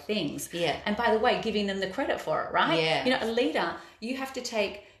great things. Yeah. And by the way, giving them the credit for it, right? Yeah. A leader, you have to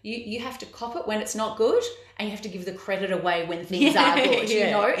take, you have to cop it when it's not good, and you have to give the credit away when things are good,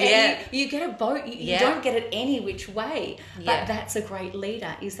 And you get a boat, you don't get it any which way. But that's a great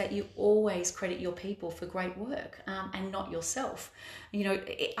leader, is that you always credit your people for great work, and not yourself.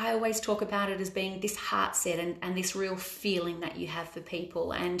 I always talk about it as being this heart set and this real feeling that you have for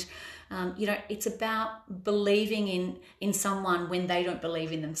people. And it's about believing in someone when they don't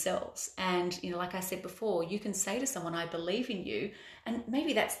believe in themselves. And, like I said before, you can say to someone, I believe in you, and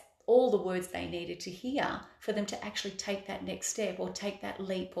maybe that's all the words they needed to hear for them to actually take that next step, or take that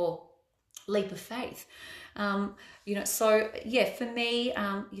leap of faith. So for me,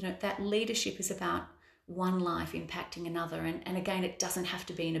 that leadership is about one life impacting another, and again, it doesn't have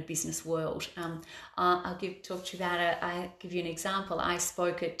to be in a business world. I'll talk to you about it. I give you an example. I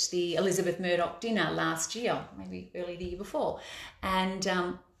spoke at the Elizabeth Murdoch dinner last year, maybe early the year before, and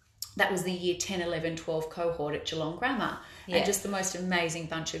that was the year 10, 11, 12 cohort at Geelong Grammar. And just the most amazing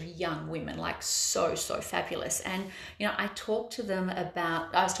bunch of young women, like so fabulous. And, I talked to them I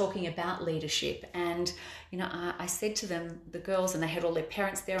was talking about leadership, and, I said to them, the girls, and they had all their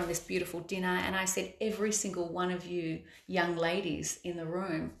parents there on this beautiful dinner, and I said, every single one of you young ladies in the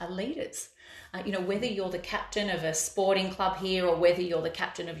room are leaders. Whether you're the captain of a sporting club here, or whether you're the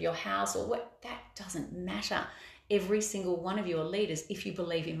captain of your house, or that doesn't matter. Every single one of you are leaders if you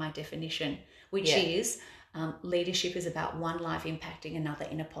believe in my definition, which is leadership is about one life impacting another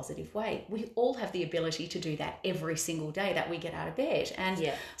in a positive way. We all have the ability to do that every single day that we get out of bed.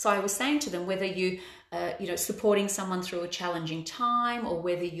 And so I was saying to them, whether you, supporting someone through a challenging time, or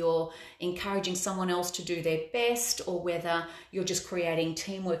whether you're encouraging someone else to do their best, or whether you're just creating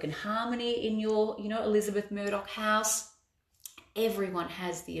teamwork and harmony in your, Elizabeth Murdoch house, everyone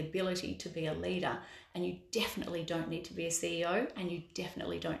has the ability to be a leader, and you definitely don't need to be a CEO, and you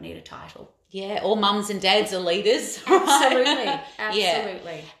definitely don't need a title. Yeah, all mums and dads are leaders. Absolutely. Right?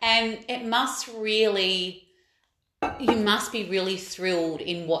 Absolutely. Yeah. And it must really, you must be really thrilled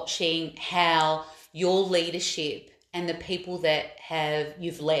in watching how your leadership and the people that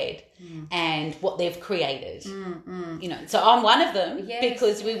you've led and what they've created. You know, so I'm one of them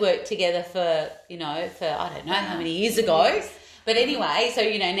because we worked together for I don't know how many years ago. Yes. But anyway, so,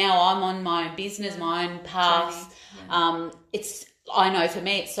 now I'm on my own business, my own path. I know for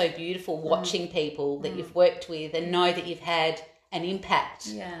me it's so beautiful watching people that you've worked with and know that you've had an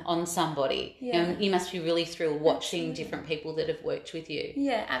impact on somebody. Yeah. You must be really thrilled watching different people that have worked with you.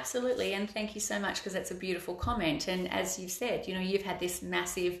 Yeah, absolutely. And thank you so much, because that's a beautiful comment. And as you've said, you've had this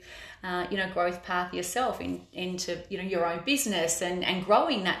massive, growth path yourself into, your own business and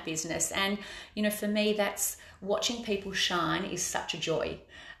growing that business. And, for me, that's watching people shine is such a joy.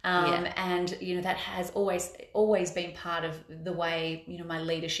 And, that has always been part of the way, my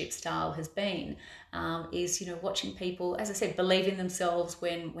leadership style has been, is, watching people, as I said, believe in themselves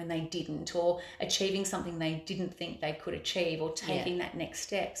when they didn't, or achieving something they didn't think they could achieve, or taking that next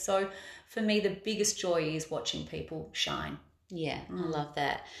step. So for me, the biggest joy is watching people shine. Yeah, I love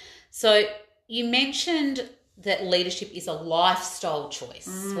that. So you mentioned that leadership is a lifestyle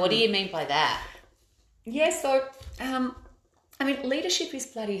choice. What do you mean by that? Yeah, so leadership is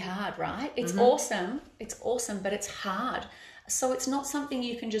bloody hard, right? It's awesome. It's awesome, but it's hard. So it's not something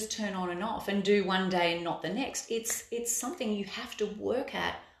you can just turn on and off and do one day and not the next. It's something you have to work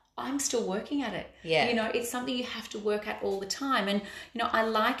at. I'm still working at it. Yeah. It's something you have to work at all the time. And, I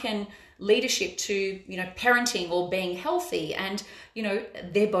liken leadership to, parenting or being healthy, and,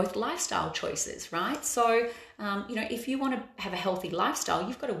 they're both lifestyle choices, right? So, if you want to have a healthy lifestyle,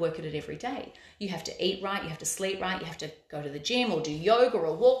 you've got to work at it every day. You have to eat right, you have to sleep right, you have to go to the gym or do yoga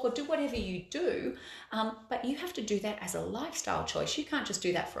or walk or do whatever you do. But you have to do that as a lifestyle choice. You can't just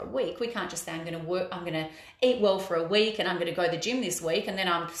do that for a week. We can't just say, I'm going to eat well for a week and I'm going to go to the gym this week and then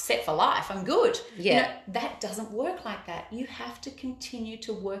I'm set for life. I'm good. Yeah. That doesn't work like that. You have to continue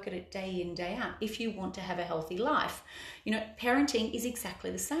to work at it day in, day out if you want to have a healthy life. Parenting is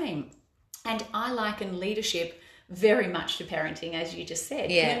exactly the same. And I liken leadership very much to parenting, as you just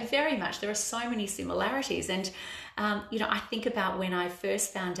said. Yeah. Very much. There are so many similarities. And, I think about when I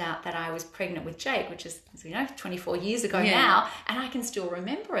first found out that I was pregnant with Jake, which is, 24 years ago now, and I can still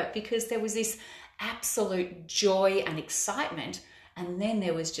remember it because there was this absolute joy and excitement. And then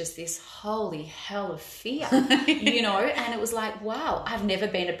there was just this holy hell of fear, and it was like, wow, I've never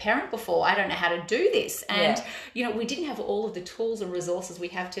been a parent before. I don't know how to do this. And, we didn't have all of the tools and resources we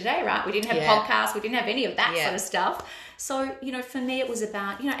have today, right? We didn't have podcasts. We didn't have any of that sort of stuff. So, for me, it was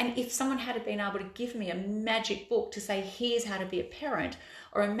about, and if someone had been able to give me a magic book to say, here's how to be a parent,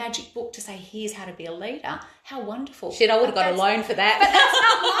 or a magic book to say, here's how to be a leader, how wonderful. Shit, I would have got a loan for that. But that's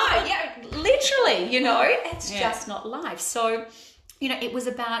not life. Yeah, literally, it's just not life. So, it was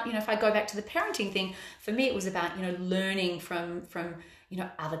about, if I go back to the parenting thing, for me, it was about, learning from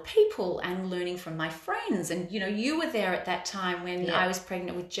other people and learning from my friends. And, you were there at that time when I was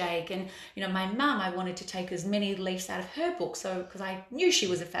pregnant with Jake. And, my mum, I wanted to take as many leaves out of her book. So, because I knew she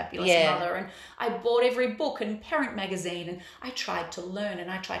was a fabulous mother. And I bought every book and parent magazine. And I tried to learn and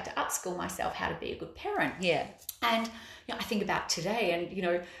I tried to upskill myself how to be a good parent. Yeah. And, I think about today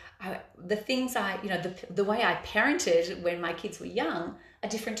and, the things the way I parented when my kids were young are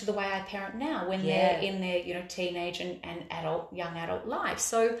different to the way I parent now when they're in their, teenage and young adult life.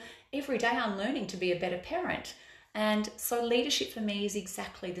 So every day I'm learning to be a better parent. And so leadership for me is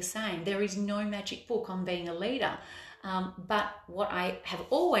exactly the same. There is no magic book on being a leader. But what I have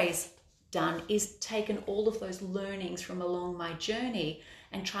always done is taken all of those learnings from along my journey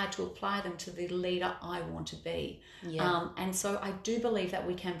and tried to apply them to the leader I want to be. Yeah. And so I do believe that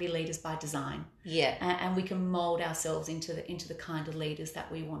we can be leaders by design. Yeah. And we can mold ourselves into the kind of leaders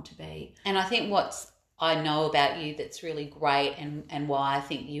that we want to be. And I think what's I know about you that's really great and why I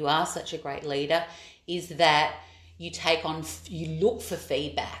think you are such a great leader is that you look for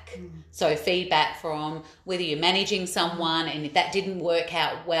feedback. So feedback from whether you're managing someone and if that didn't work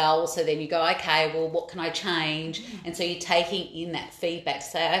out well, so then you go, okay, well, what can I change? And so you're taking in that feedback to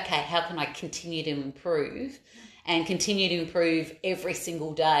say, okay, how can I continue to improve and continue to improve every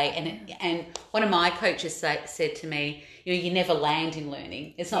single day? And one of my coaches said to me, you never land in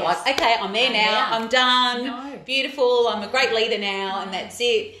learning. It's not like, okay, I'm there now, I'm done, no. Beautiful, I'm a great leader now, and that's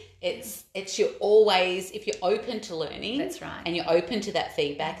it. It's you're always, if you're open to learning, that's right, and you're open to that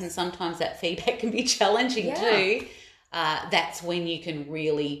feedback, and sometimes that feedback can be challenging too. that's when you can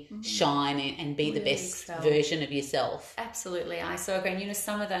really shine and be the Really best excel. version of yourself. Absolutely. I so agree. And,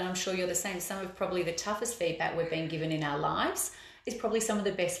 some of that, I'm sure you're the same, some of probably the toughest feedback we've been given in our lives is probably some of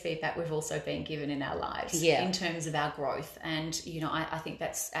the best feedback we've also been given in our lives in terms of our growth. And, I think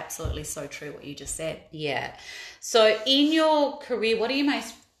that's absolutely so true what you just said. Yeah. So in your career,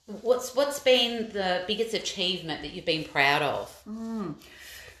 what's been the biggest achievement that you've been proud of?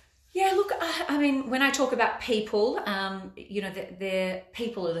 Yeah, look, I mean, when I talk about people, the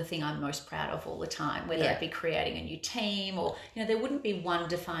people are the thing I'm most proud of all the time, whether it be creating a new team or, there wouldn't be one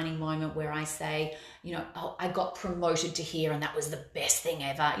defining moment where I say, oh, I got promoted to here and that was the best thing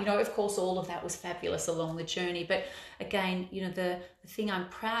ever. Of course, all of that was fabulous along the journey. But again, the thing I'm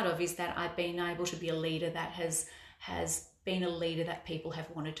proud of is that I've been able to be a leader that has been a leader that people have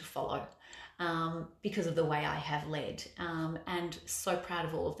wanted to follow. Because of the way I have led, and so proud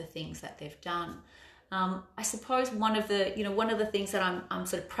of all of the things that they've done. I suppose one of the things that I'm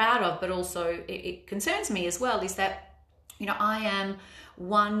sort of proud of, but also it concerns me as well, is that I am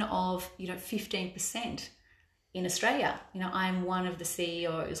one of 15% in Australia. I'm one of the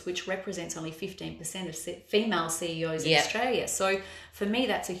CEOs, which represents only 15% of female CEOs in Australia. So for me,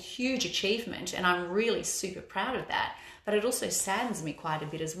 that's a huge achievement, and I'm really super proud of that. But it also saddens me quite a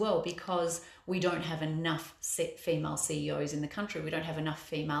bit as well, because we don't have enough female CEOs in the country. We don't have enough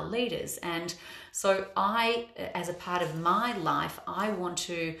female leaders. And so I, as a part of my life, I want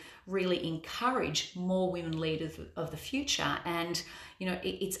to really encourage more women leaders of the future. And,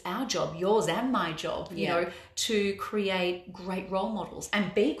 it's our job, yours and my job, to create great role models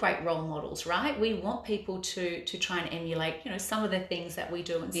and be great role models, right? We want people to try and emulate, some of the things that we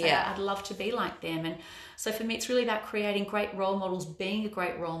do and say, I'd love to be like them. And so for me, it's really about creating great role models, being a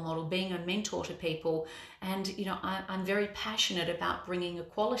great role model, being a mentor to people. And, I'm very passionate about bringing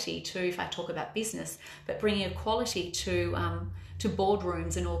equality to, if I talk about business, but bringing equality to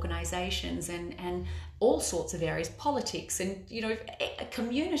boardrooms and organizations and all sorts of areas, politics and,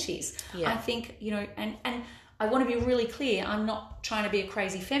 communities. I think, and I want to be really clear, I'm not trying to be a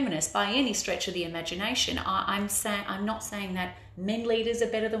crazy feminist by any stretch of the imagination. I'm not saying that men leaders are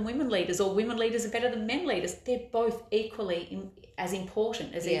better than women leaders or women leaders are better than men leaders. They're both equally as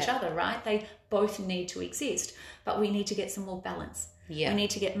important as each other, right? They both need to exist, but we need to get some more balance. We need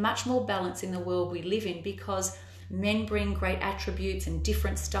to get much more balance in the world we live in, because men bring great attributes and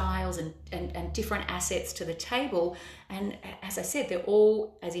different styles and different assets to the table. And as I said, they're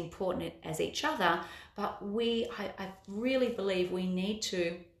all as important as each other. But I really believe we need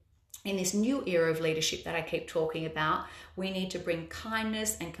to, in this new era of leadership that I keep talking about, we need to bring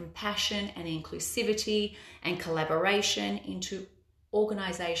kindness and compassion and inclusivity and collaboration into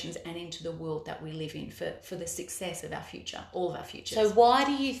organizations and into the world that we live in for the success of our future, all of our futures. So why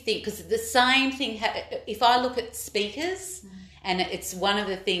do you think, because the same thing, if I look at speakers, and it's one of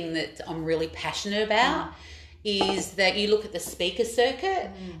the things that I'm really passionate about, is that you look at the speaker circuit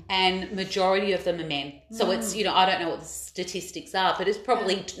and majority of them are men. So it's, I don't know what the statistics are, but it's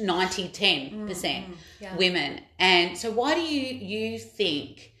probably 90-10% women. And so why do you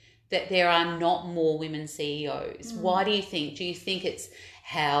think that there are not more women CEOs? Why do you think? Do you think it's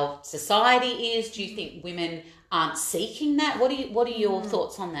how society is? Do you think women aren't seeking that? What are your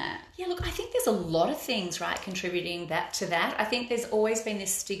thoughts on that? Yeah, look, I think there's a lot of things, right, contributing to that. I think there's always been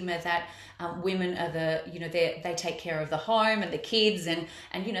this stigma that women are they take care of the home and the kids and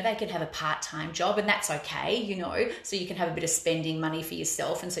they can have a part-time job and that's okay, so you can have a bit of spending money for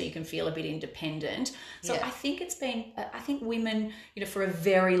yourself and so you can feel a bit independent. So I think it's been, I think women, for a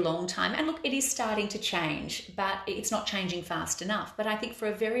very long time, and look, it is starting to change, but it's not changing fast enough. But I think for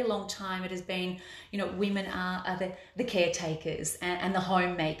a very long time it has been, women are the caretakers and the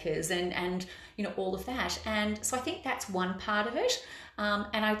homemakers and all of that. And so I think that's one part of it.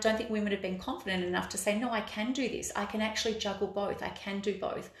 And I don't think women have been confident enough to say, no, I can do this. I can actually juggle both. I can do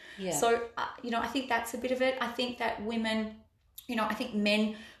both. Yeah. So, I think that's a bit of it. I think that women, I think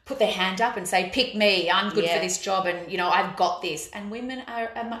men put their hand up and say, pick me, I'm good for this job and, I've got this. And women are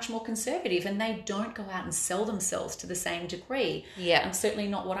much more conservative and they don't go out and sell themselves to the same degree. Yeah. And certainly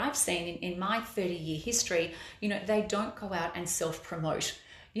not what I've seen in my 30-year history. They don't go out and self-promote,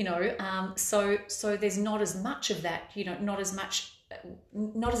 so there's not as much of that, not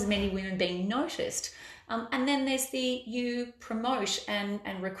as many women being noticed. And then there's you promote and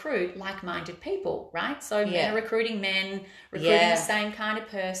recruit like-minded people, right? So men are recruiting men, recruiting the same kind of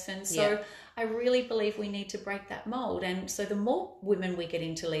person. So I really believe we need to break that mold. And so the more women we get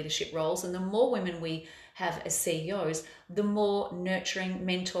into leadership roles and the more women we have as CEOs, the more nurturing,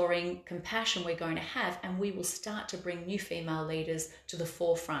 mentoring, compassion we're going to have, and we will start to bring new female leaders to the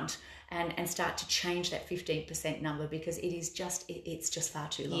forefront and start to change that 15% number, because it's just far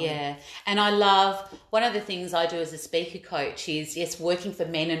too low. Yeah. And I love, one of the things I do as a speaker coach is, yes, working for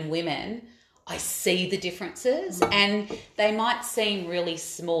men and women, I see the differences, and they might seem really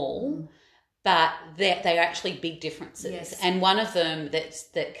small, but they're actually big differences. Yes. And one of them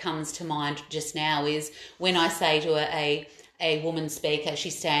that comes to mind just now is when I say to a woman speaker,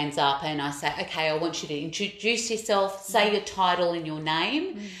 she stands up and I say, okay, I want you to introduce yourself, say your title and your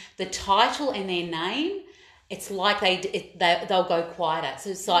name. The title and their name, it's like they'll go quieter.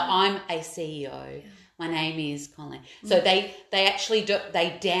 So it's like, I'm a CEO. My name is Colleen. So they actually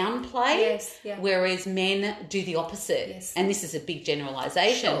they downplay, whereas men do the opposite. Yes. And this is a big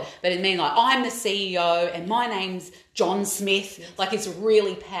generalisation, but it means like, I'm the CEO and my name's John Smith. Yes. Like, it's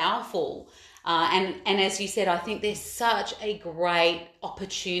really powerful. And as you said, I think there's such a great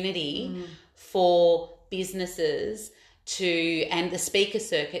opportunity for businesses and the speaker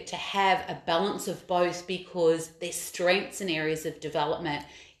circuit to have a balance of both, because there's strengths and areas of development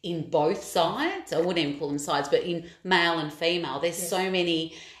in both sides. I wouldn't even call them sides, but in male and female, there's so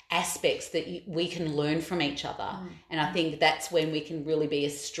many aspects that we can learn from each other. And I think that's when we can really be a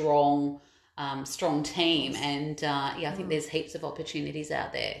strong team. And I think there's heaps of opportunities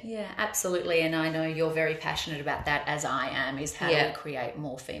out there. Yeah, absolutely. And I know you're very passionate about that, as I am, is how to create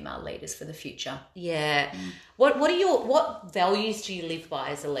more female leaders for the future. Yeah. What values do you live by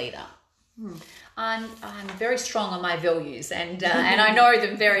as a leader? I'm very strong on my values, and I know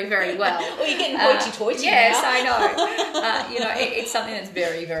them very, very well. Well, you're getting hoity-toity yes, now. I know. It's something that's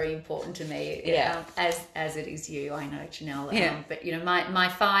very, very important to me. Yeah. As it is you, I know, Janelle. Yeah. But my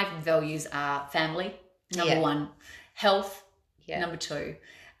 5 values are family. Number 1, health. Yeah. Number 2,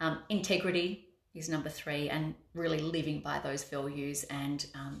 integrity is number 3, and really living by those values, and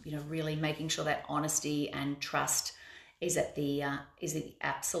really making sure that honesty and trust is at the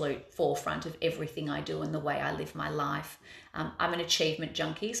absolute forefront of everything I do and the way I live my life. I'm an achievement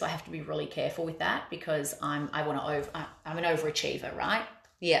junkie, so I have to be really careful with that, because I'm an overachiever, right?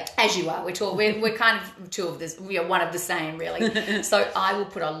 Yeah, as you are. We're kind of two of this. We are one of the same, really. So I will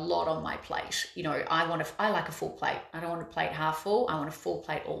put a lot on my plate. I like a full plate. I don't want a plate half full. I want a full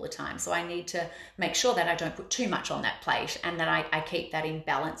plate all the time. So I need to make sure that I don't put too much on that plate, and that I keep that in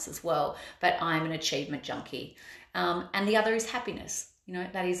balance as well. But I'm an achievement junkie. And the other is happiness.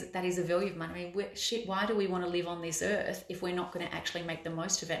 That is a value of mine. I mean, why do we want to live on this earth if we're not going to actually make the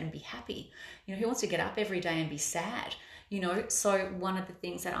most of it and be happy? Who wants to get up every day and be sad? So one of the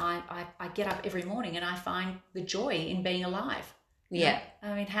things that I get up every morning and I find the joy in being alive. Yeah.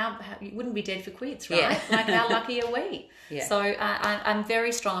 I mean, how you wouldn't be dead for quids, right? Yeah. Like, how lucky are we? Yeah. So I'm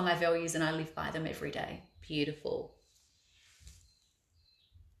very strong on my values, and I live by them every day. Beautiful.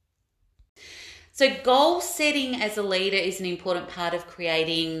 So goal setting as a leader is an important part of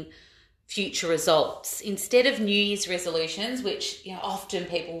creating future results. Instead of New Year's resolutions, which often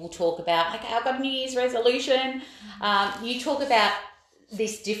people will talk about, okay, I've got a New Year's resolution. You talk about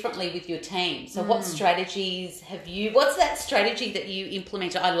this differently with your team. So what strategies what's that strategy that you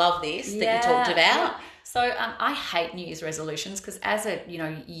implemented? I love this that you talked about. Yeah. So I hate New Year's resolutions, because as a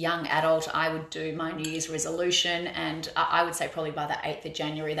young adult, I would do my New Year's resolution, and I would say probably by the 8th of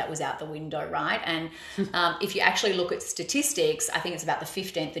January that was out the window, right? And if you actually look at statistics, I think it's about the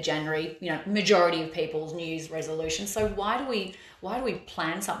 15th of January, majority of people's New Year's resolutions. So why do we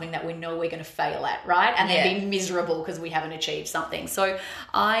plan something that we know we're going to fail at, right? And then be miserable because we haven't achieved something. So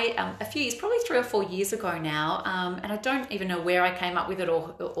I, a few years, probably 3 or 4 years ago now, and I don't even know where I came up with it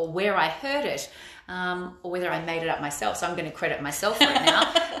or where I heard it, or whether I made it up myself. So I'm going to credit myself for it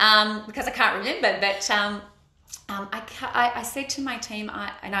now, because I can't remember. But I said to my team,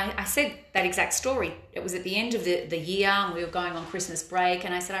 I said that exact story. It was at the end of the year, and we were going on Christmas break,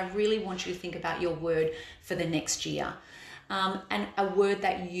 and I said, I really want you to think about your word for the next year. And a word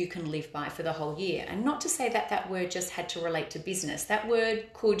that you can live by for the whole year. And not to say that word just had to relate to business. That word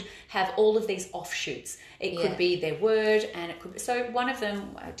could have all of these offshoots. It could be their word, and it could be. So one of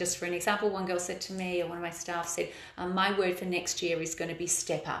them, just for an example, one girl said to me, or one of my staff said, my word for next year is going to be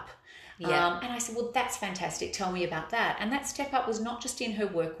step up. Yeah. And I said, well, that's fantastic. Tell me about that. And that step up was not just in her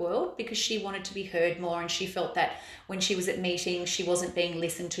work world, because she wanted to be heard more, and she felt that when she was at meetings, she wasn't being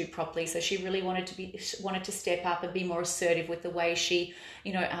listened to properly. So she really wanted to step up and be more assertive with the way she,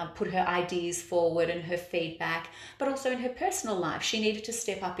 put her ideas forward and her feedback. But also in her personal life, she needed to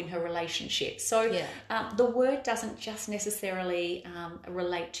step up in her relationships. So the word doesn't just necessarily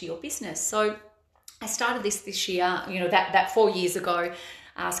relate to your business. So I started this year, that 4 years ago.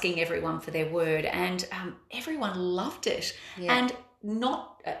 asking everyone for their word, and everyone loved it. Yeah. And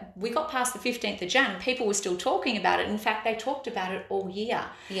we got past the 15th of Jan, people were still talking about it. In fact, they talked about it all year.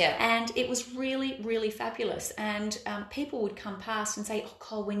 Yeah. And it was really, really fabulous. And people would come past and say, oh,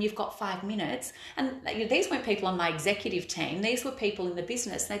 Cole, when you've got 5 minutes, and these weren't people on my executive team, these were people in the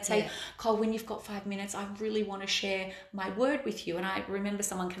business. They'd say, Cole, when you've got 5 minutes, I really want to share my word with you. And I remember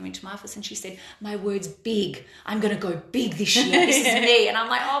someone coming into my office and she said, my word's big. I'm going to go big this year. This is me. And I'm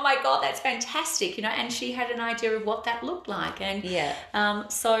like, oh my God, that's fantastic. And she had an idea of what that looked like. And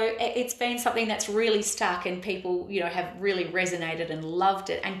so it's been something that's really stuck, and people, have really resonated and loved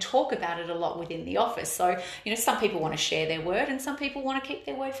it and talk about it a lot within the office. So, some people want to share their word and some people want to keep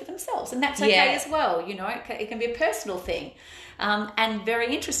their word for themselves, and that's okay as well. It can be a personal thing. And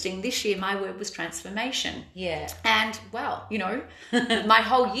very interesting, this year my word was transformation. Yeah. And well, my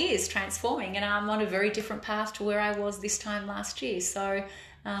whole year is transforming, and I'm on a very different path to where I was this time last year. So,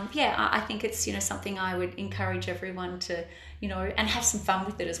 I think it's, something I would encourage everyone to, and have some fun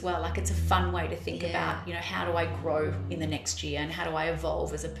with it as well. Like, it's a fun way to think about, how do I grow in the next year, and how do I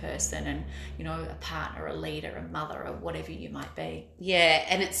evolve as a person, and, a partner, a leader, a mother, or whatever you might be. Yeah,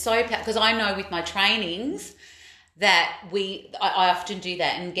 and it's so, because I know with my trainings that I often do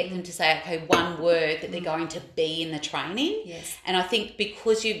that and get them to say, okay, one word that they're going to be in the training. Yes. And I think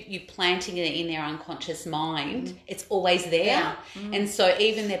because you're planting it in their unconscious mind, it's always there. Yeah. And so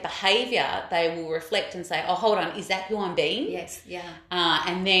even their behaviour, they will reflect and say, oh, hold on, is that who I'm being? Yes, yeah.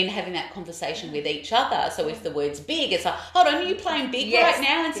 And then having that conversation with each other. So if the word's big, it's like, hold on, are you playing big right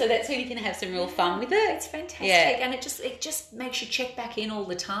now? And so that's how you can have some real fun with it. It's fantastic. Yeah. And it just makes you check back in all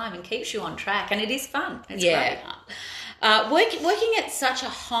the time and keeps you on track. And it is fun. It's great. Working at such a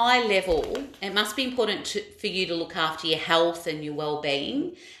high level, it must be important for you to look after your health and your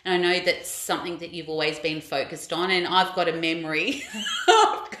well-being. And I know that's something that you've always been focused on. And I've got a memory.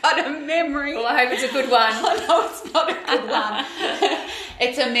 Well, I hope it's a good one. No, it's not a good one.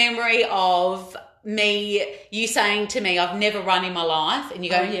 It's a memory of you saying to me, I've never run in my life, and you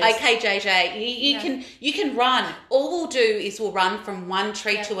go, okay, JJ, you can run. All we'll do is we'll run from one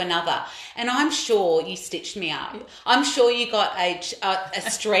tree to another. And I'm sure you stitched me up. I'm sure you got a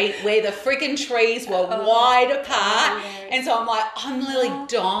street where the friggin' trees were wide apart. And so I'm like, I'm literally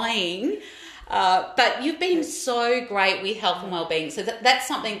dying. But you've been so great with health and well-being. So that's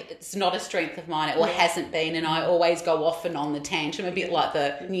something that's not a strength of mine, or hasn't been. And I always go off and on the tangent, a bit like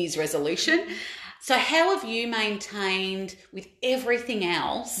the New Year's resolution. So how have you maintained with everything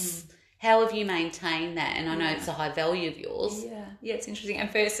else? How have you maintained that? And I know it's a high value of yours. Yeah, it's interesting. And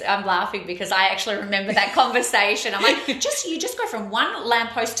first, I'm laughing because I actually remember that conversation. I'm like, you just go from one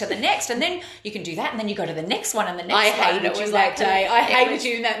lamppost to the next, and then you can do that, and then you go to the next one and the next one. I hated you that day. I hated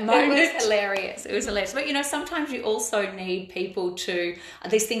you in that moment. It was hilarious. It was hilarious. But, sometimes you also need people to,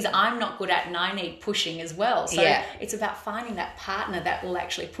 these things that I'm not good at, and I need pushing as well. So it's about finding that partner that will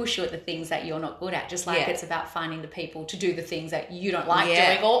actually push you at the things that you're not good at, just like it's about finding the people to do the things that you don't like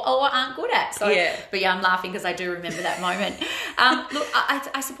doing or aren't good at. So, but I'm laughing because I do remember that moment. Look,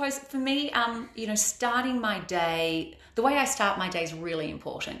 I suppose for me, starting my day, the way I start my day is really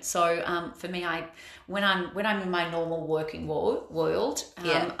important. So for me, when I'm in my normal working world,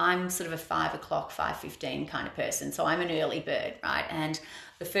 I'm sort of a 5 o'clock, 5:15 kind of person. So I'm an early bird, right? And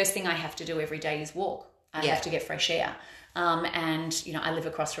the first thing I have to do every day is walk. I have to get fresh air. And I live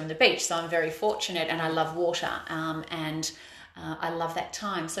across from the beach, so I'm very fortunate, and I love water. And I love that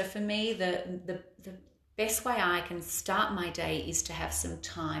time. So for me, the best way I can start my day is to have some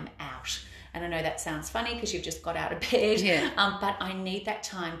time out. And I know that sounds funny because you've just got out of bed, but I need that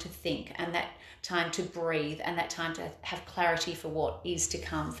time to think, and that time to breathe, and that time to have clarity for what is to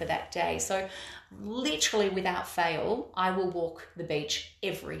come for that day. So literally without fail, I will walk the beach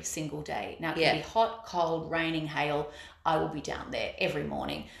every single day. Now it can be hot, cold, raining, hail. I will be down there every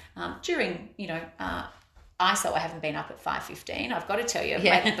morning. During, ISO, I haven't been up at 5:15. I've got to tell you,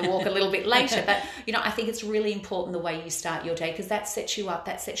 I make the walk a little bit later. But, I think it's really important the way you start your day, because that sets you up,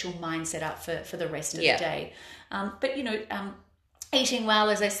 that sets your mindset up for the rest of the day. But, eating well,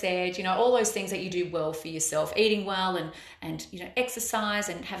 as I said, all those things that you do well for yourself, eating well and exercise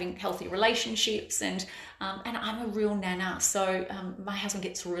and having healthy relationships. And I'm a real nana. So my husband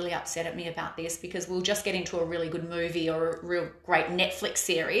gets really upset at me about this, because we'll just get into a really good movie or a real great Netflix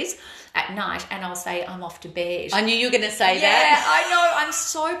series at night, and I'll say, I'm off to bed. I knew you were going to say that. Yeah, I know. I'm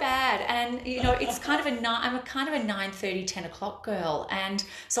so bad. And, it's I'm a kind of a 9:30, 10 o'clock girl. And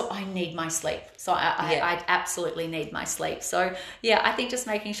so I need my sleep. So I absolutely need my sleep. So, I think just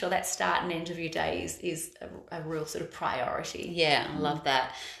making sure that start and end of your day is a real sort of priority. Yeah, I love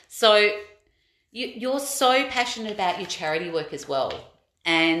that. So you're so passionate about your charity work as well.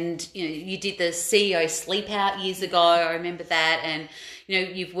 And, you did the CEO Sleep Out years ago. I remember that. And,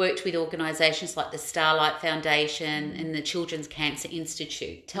 you've worked with organisations like the Starlight Foundation and the Children's Cancer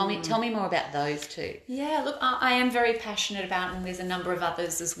Institute. Tell me more about those two. Yeah, look, I am very passionate about, and there's a number of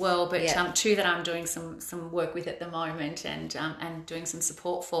others as well, but two that I'm doing some work with at the moment and doing some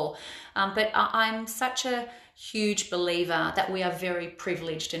support for. But I'm such a huge believer that we are very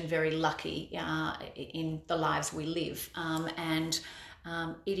privileged and very lucky in the lives we live.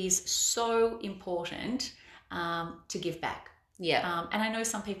 It is so important to give back. Yeah. And I know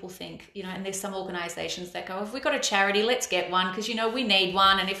some people think, and there's some organisations that go, if we've got a charity, let's get one because, we need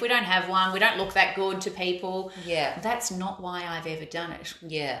one. And if we don't have one, we don't look that good to people. Yeah. That's not why I've ever done it.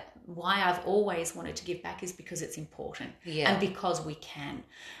 Yeah. Why I've always wanted to give back is because it's important. Yeah. And because we can.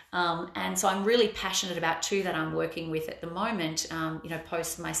 And so I'm really passionate about two that I'm working with at the moment,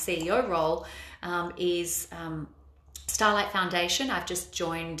 post my CEO role, is Starlight Foundation. I've just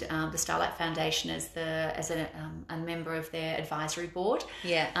joined the Starlight Foundation as a member of their advisory board.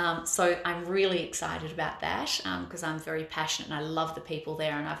 Yeah. So I'm really excited about that because I'm very passionate and I love the people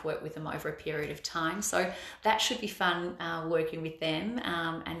there, and I've worked with them over a period of time. So that should be fun working with them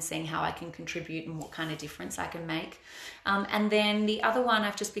and seeing how I can contribute and what kind of difference I can make. And then the other one,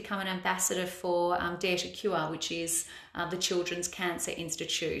 I've just become an ambassador for Dare to Cure, which is the Children's Cancer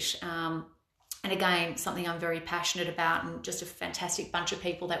Institute. And again, something I'm very passionate about, and just a fantastic bunch of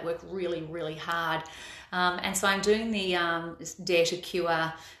people that work really, really hard. And so I'm doing the Dare to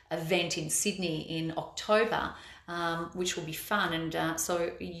Cure event in Sydney in October, which will be fun. And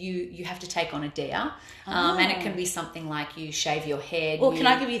so you have to take on a dare, and it can be something like you shave your head. Well, can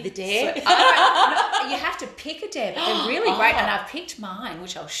I give you the dare? You have to pick a dare, but they're really great. And I've picked mine,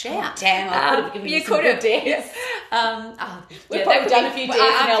 which I'll share. Oh, damn, I could have given you some good dares. We've probably done a few dares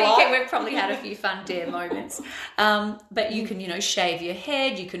in our life. We've probably had a few fun dare moments. But you can, shave your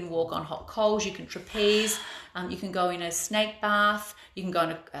head. You can walk on hot coals. You can trapeze. You can go in a snake bath. You can go in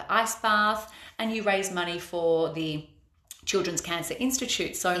an ice bath, and you raise money for the Children's Cancer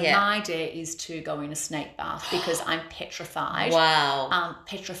Institute. So my dare is to go in a snake bath because I'm petrified. Wow.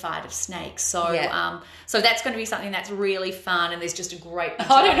 Petrified of snakes. So so that's going to be something that's really fun, and there's just a great bunch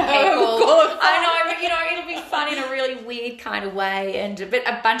of people. God. I know, but it'll be fun in a really weird kind of way, but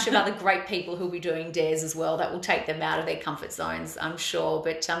a bunch of other great people who'll be doing dares as well that will take them out of their comfort zones, I'm sure.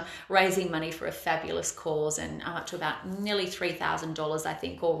 But raising money for a fabulous cause, and I'm up to about nearly $3,000 I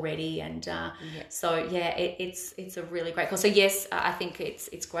think already, and so it's a really great cause. So yes, I think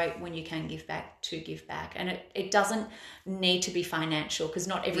it's great when you can give back, and it doesn't need to be financial because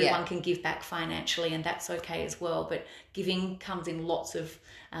not everyone can give back financially, and that's okay as well. But giving comes in lots of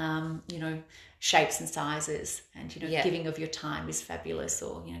shapes and sizes, and giving of your time is fabulous,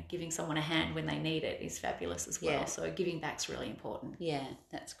 or giving someone a hand when they need it is fabulous as well. So giving back's really important. Yeah,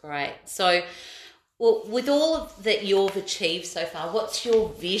 that's great. So, well, with all of that you've achieved so far, what's your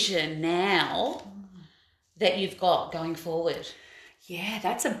vision now that you've got going forward? Yeah,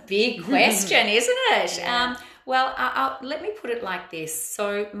 that's a big question, isn't it? Yeah. Well, let me put it like this.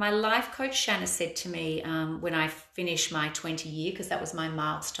 So my life coach, Shanna, said to me when I finished my 20-year, because that was my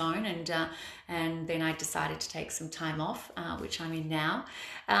milestone, and then I decided to take some time off, which I'm in now.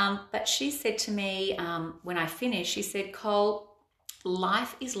 But she said to me when I finished, she said, Cole,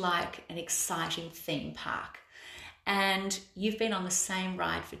 life is like an exciting theme park. And you've been on the same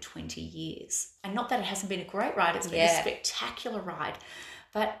ride for 20 years. And not that it hasn't been a great ride, it's been a spectacular ride.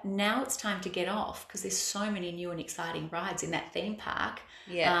 But now it's time to get off because there's so many new and exciting rides in that theme park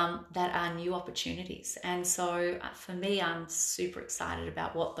that are new opportunities. And so for me, I'm super excited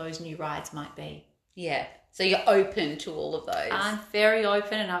about what those new rides might be. Yeah. So you're open to all of those? I'm very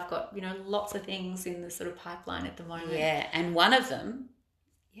open, and I've got, lots of things in the sort of pipeline at the moment. Yeah. And one of them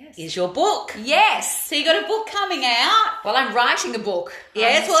is your book. Yes. So you got a book coming out. Well, I'm writing a book.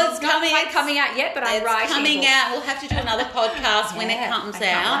 Yes, well, it's not quite coming out yet, but I'm writing. It's coming out. We'll have to do another podcast when it comes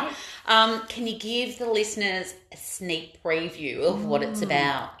out. Wait. Can you give the listeners a sneak preview of what it's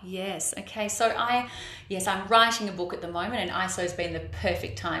about? Yes. Okay. So I'm writing a book at the moment, and ISO's been the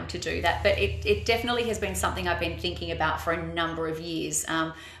perfect time to do that. But it definitely has been something I've been thinking about for a number of years,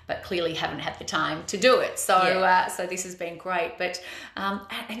 but clearly haven't had the time to do it. So so this has been great. But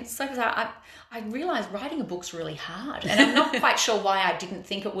and it's so bizarre. I realised writing a book's really hard, and I'm not quite sure why I didn't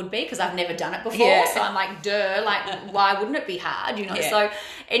think it would be because I've never done it before. Yeah. So I'm like, why wouldn't it be hard? Yeah. So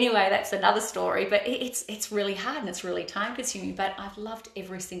anyway, that's another story. But it's really hard and it's really time consuming. But I've loved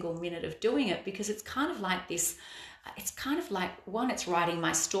every single minute of doing it because it's kind of like this. It's kind of like, one, it's writing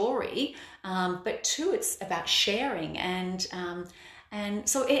my story, but two, it's about sharing And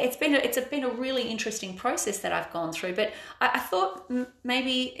so it's been a really interesting process that I've gone through. But I thought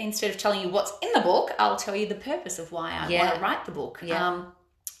maybe instead of telling you what's in the book, I'll tell you the purpose of why I want to write the book. Yeah.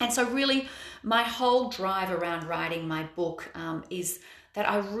 And so really my whole drive around writing my book is that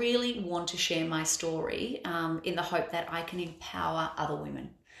I really want to share my story in the hope that I can empower other women.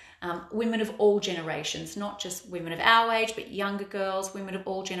 Women of all generations, not just women of our age, but younger girls, women of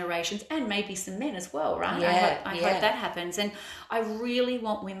all generations, and maybe some men as well, right? I hope that happens. And I really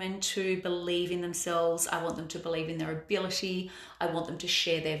want women to believe in themselves. I want them to believe in their ability. I want them to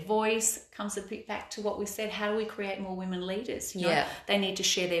share their voice. Comes a bit back to what we said, how do we create more women leaders? You know, they need to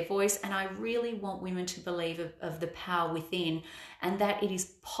share their voice. And I really want women to believe of the power within, and that it is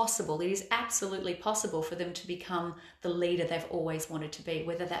possible. It is absolutely possible for them to become the leader they've always wanted to be,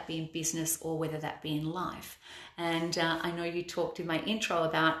 whether that be in business or whether that be in life. And I know you talked in my intro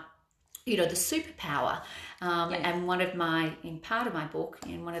about, you know, the superpower. And in part of my book,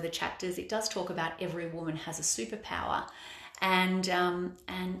 in one of the chapters, it does talk about every woman has a superpower. And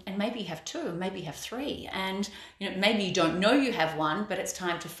maybe you have two, and maybe you have three, and you know, maybe you don't know you have one, but it's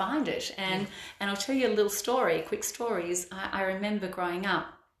time to find it. And I'll tell you a little story, a quick story. Is I remember growing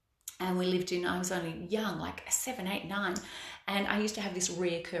up, and I was only young, like 7, 8, 9, and I used to have this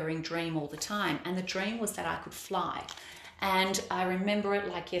reoccurring dream all the time, and the dream was that I could fly. And I remember it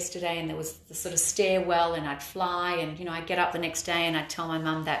like yesterday, and there was the sort of stairwell, and I'd fly, and you know, I'd get up the next day and I'd tell my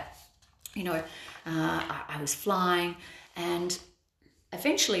mum that, you know, I was flying. And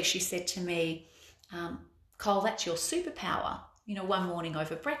eventually she said to me, Cole, that's your superpower, you know, one morning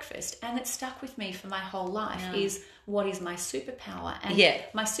over breakfast. And it stuck with me for my whole life is, what is my superpower? And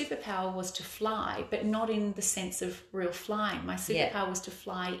my superpower was to fly, but not in the sense of real flying. My superpower was to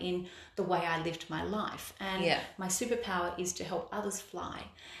fly in the way I lived my life. And my superpower is to help others fly.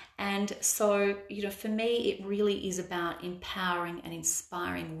 And so, you know, for me, it really is about empowering and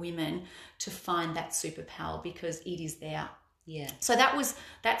inspiring women to find that superpower, because it is there. Yeah. So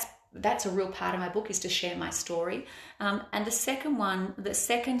that's a real part of my book, is to share my story. And the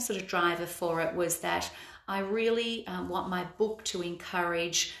second sort of driver for it was that I really want my book to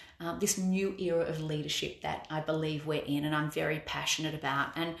encourage this new era of leadership that I believe we're in, and I'm very passionate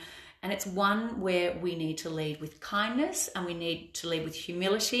about. And it's one where we need to lead with kindness, and we need to lead with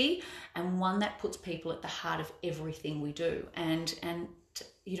humility, and one that puts people at the heart of everything we do. And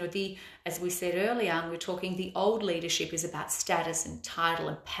you know, as we said earlier, and we're talking, the old leadership is about status and title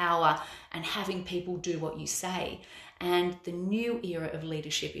and power and having people do what you say. And the new era of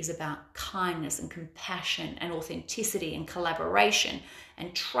leadership is about kindness and compassion and authenticity and collaboration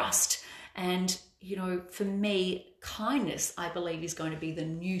and trust. And you know, for me, kindness, I believe, is going to be the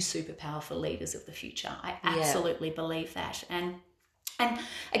new superpower for leaders of the future. I absolutely believe that. And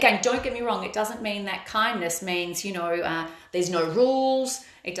again, don't get me wrong, it doesn't mean that kindness means, you know, there's no rules.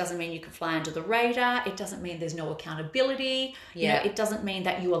 It doesn't mean you can fly under the radar. It doesn't mean there's no accountability. You know, it doesn't mean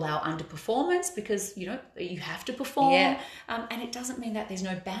that you allow underperformance, because, you know, you have to perform. And it doesn't mean that there's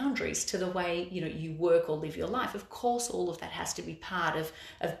no boundaries to the way, you know, you work or live your life. Of course, all of that has to be part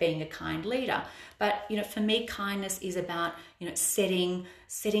of being a kind leader. But, you know, for me, kindness is about, you know, setting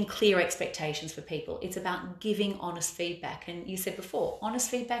clear expectations for people. It's about giving honest feedback. And you said before, honest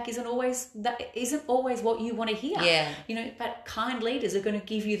feedback isn't always what you want to hear. You know, but kind leaders are going to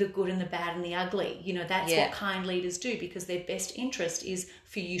give you the good and the bad and the ugly. You know, that's what kind leaders do, because their best interest is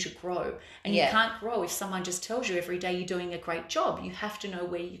for you to grow. And you can't grow if someone just tells you every day you're doing a great job. You have to know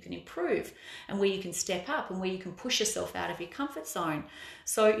where you can improve and where you can step up and where you can push yourself out of your comfort zone.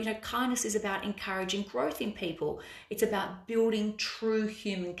 So, you know, kindness is about encouraging growth in people. It's about building true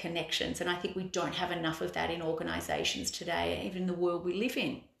human connections. And I think we don't have enough of that in organizations today, even in the world we live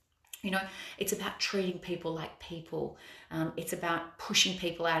in. You know, it's about treating people like people. It's about pushing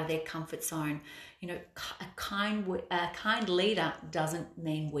people out of their comfort zone. You know, a kind leader doesn't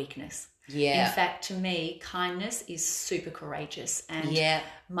mean weakness. In fact, to me, kindness is super courageous. And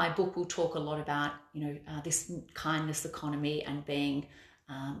my book will talk a lot about, you know, this kindness economy and being,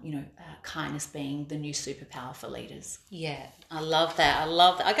 kindness being the new superpower for leaders. I love that.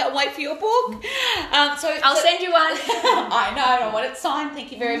 I can't wait for your book. So I'll send you one. I know. I want it signed.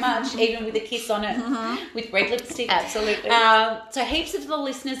 Thank you very much. Even with a kiss on it, with red lipstick. Absolutely. So heaps of the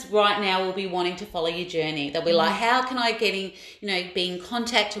listeners right now will be wanting to follow your journey. They'll be like, how can I be in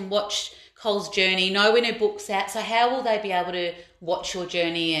contact and watch Cole's journey, know when her book's out? So how will they be able to watch your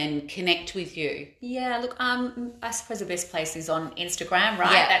journey and connect with you? Look, I suppose the best place is on Instagram,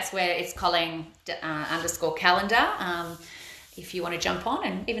 right? That's where it's Colleen _calendar. if you want to jump on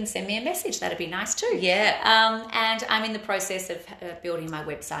and even send me a message, that'd be nice too. Yeah. And I'm in the process of building my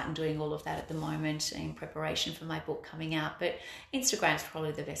website and doing all of that at the moment in preparation for my book coming out. But Instagram's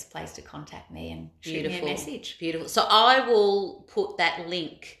probably the best place to contact me and shoot me a message. Beautiful. So I will put that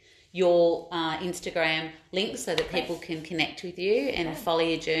link, your Instagram link, so that people can connect with you and follow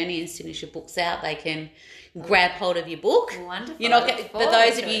your journey. As soon as your book's out, they can grab hold of your book. Wonderful. You're not for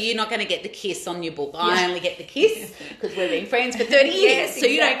those of you, you're not going to get the kiss on your book. I only get the kiss because we've been friends for 30 years, Yes, so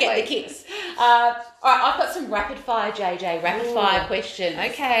you don't get the exactly. kiss. All right, I've got some rapid fire, JJ, rapid fire questions.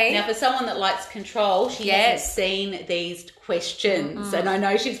 Okay. Now, for someone that likes control, she hasn't seen these questions, and I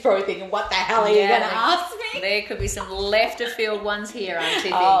know she's probably thinking, "What the hell are you going to ask me?" There could be some left of field ones here,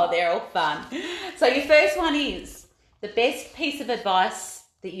 Auntie. Oh, they're all fun. So your first one is the best piece of advice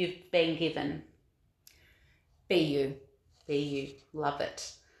that you've been given. Be you. Be you. Love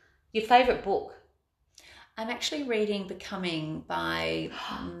it. Your favourite book? I'm actually reading Becoming by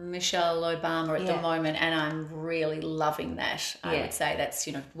Michelle Obama at the moment, and I'm really loving that. I would say that's,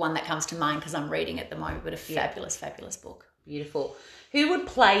 one that comes to mind because I'm reading it at the moment, but a fabulous, fabulous book. Beautiful. Who would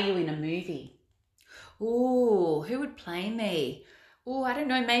play you in a movie? Ooh, who would play me? Oh, I don't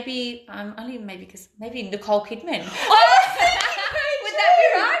know. Maybe maybe Nicole Kidman. Would that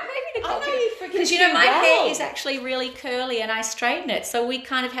be right? Maybe Nicole Kidman. Because my hair is actually really curly and I straighten it, so we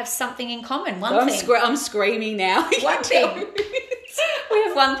kind of have something in common. I'm screaming now. One thing. We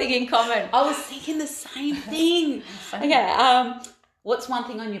have one thing in common. I was thinking the same thing. Okay. What's one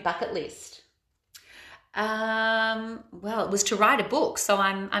thing on your bucket list? Well, it was to write a book, so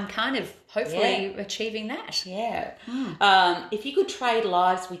I'm kind of hopefully achieving that. Yeah. If you could trade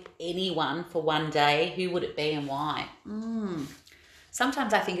lives with anyone for one day, who would it be and why?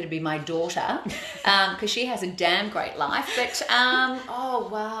 Sometimes I think it'd be my daughter, because she has a damn great life. But oh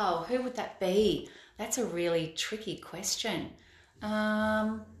wow, who would that be? That's a really tricky question.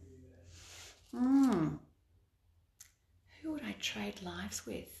 Who would I trade lives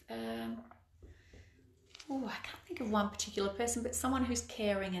with? I can't think of one particular person, but someone who's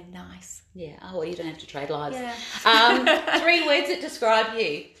caring and nice. Yeah. Oh, well, you don't have to trade lives. Yeah. 3 words that describe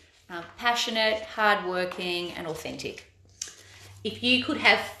you. Passionate, hardworking, and authentic. If you could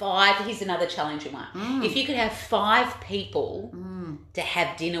have 5, here's another challenging one. If you could have 5 people to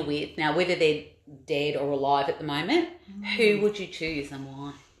have dinner with, now whether they're dead or alive at the moment, who would you choose and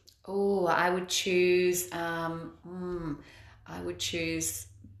why? Oh, I would choose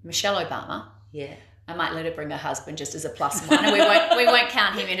Michelle Obama. Yeah. I might let her bring her husband just as a +1, and we won't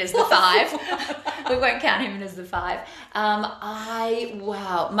count him in as the 5. We won't count him in as the 5.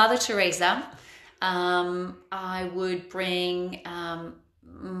 Mother Teresa. I would bring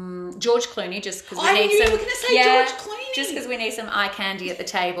George Clooney just because we need some. I knew you were going to say George Clooney. Just because we need some eye candy at the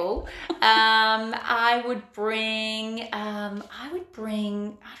table. I would bring. I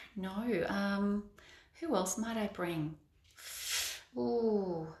don't know. Who else might I bring?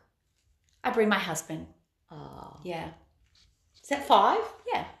 Ooh, I bring my husband. Oh, yeah. Is that 5?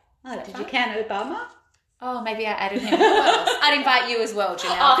 Yeah. Oh, did you count Obama? Oh, maybe I added him. Who else? I'd invite you as well,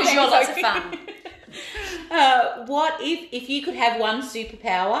 Janelle, because you're lots of fun. What if you could have one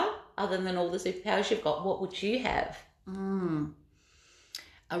superpower other than all the superpowers you've got, what would you have?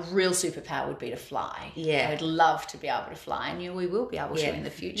 A real superpower would be to fly. Yeah. I would love to be able to fly, and we will be able to in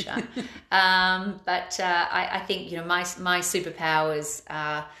the future. But I think my superpowers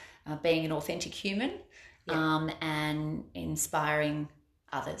are being an authentic human and inspiring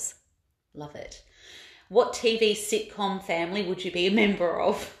others. Love it. What TV sitcom family would you be a member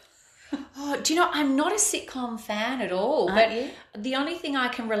of? Oh, do you know, I'm not a sitcom fan at all. Aren't you? The only thing I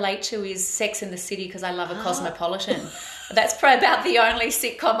can relate to is Sex and the City because I love a cosmopolitan. That's probably about the only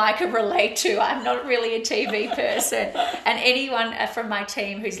sitcom I can relate to. I'm not really a TV person. And anyone from my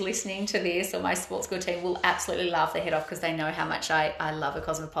team who's listening to this or my sports school team will absolutely laugh their head off because they know how much I love a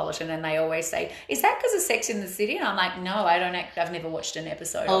cosmopolitan. And they always say, is that because of Sex in the City? And I'm like, no, I've never watched an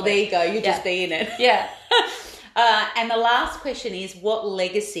episode of it. There you go. You just be in it. Yeah. And the last question is, what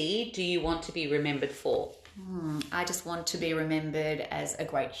legacy do you want to be remembered for? I just want to be remembered as a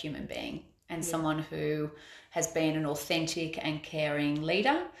great human being and someone who has been an authentic and caring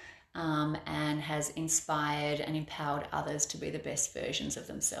leader and has inspired and empowered others to be the best versions of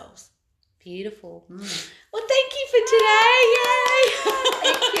themselves. Beautiful. Well, thank you for today. Yay!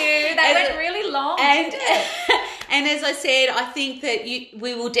 Thank you. That went really long. And as I said, I think that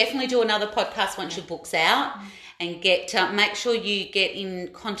we will definitely do another podcast once your book's out and make sure you get in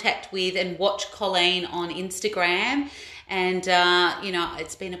contact with and watch Colleen on Instagram. And,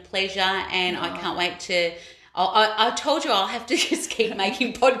 it's been a pleasure and I can't wait to I told you I'll have to just keep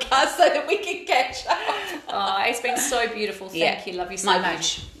making podcasts so that we can catch up. Oh, it's been so beautiful. Thank you. Love you so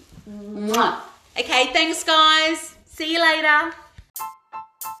much. Mwah. Okay, thanks, guys. See you later.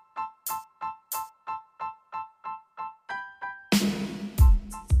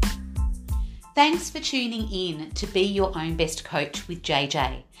 Thanks for tuning in to Be Your Own Best Coach with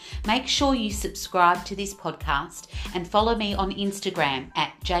JJ. Make sure you subscribe to this podcast and follow me on Instagram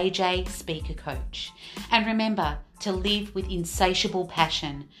at JJ Speaker Coach. And remember to live with insatiable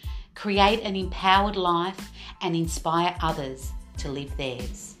passion, create an empowered life, and inspire others to live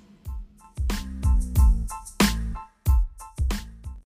theirs.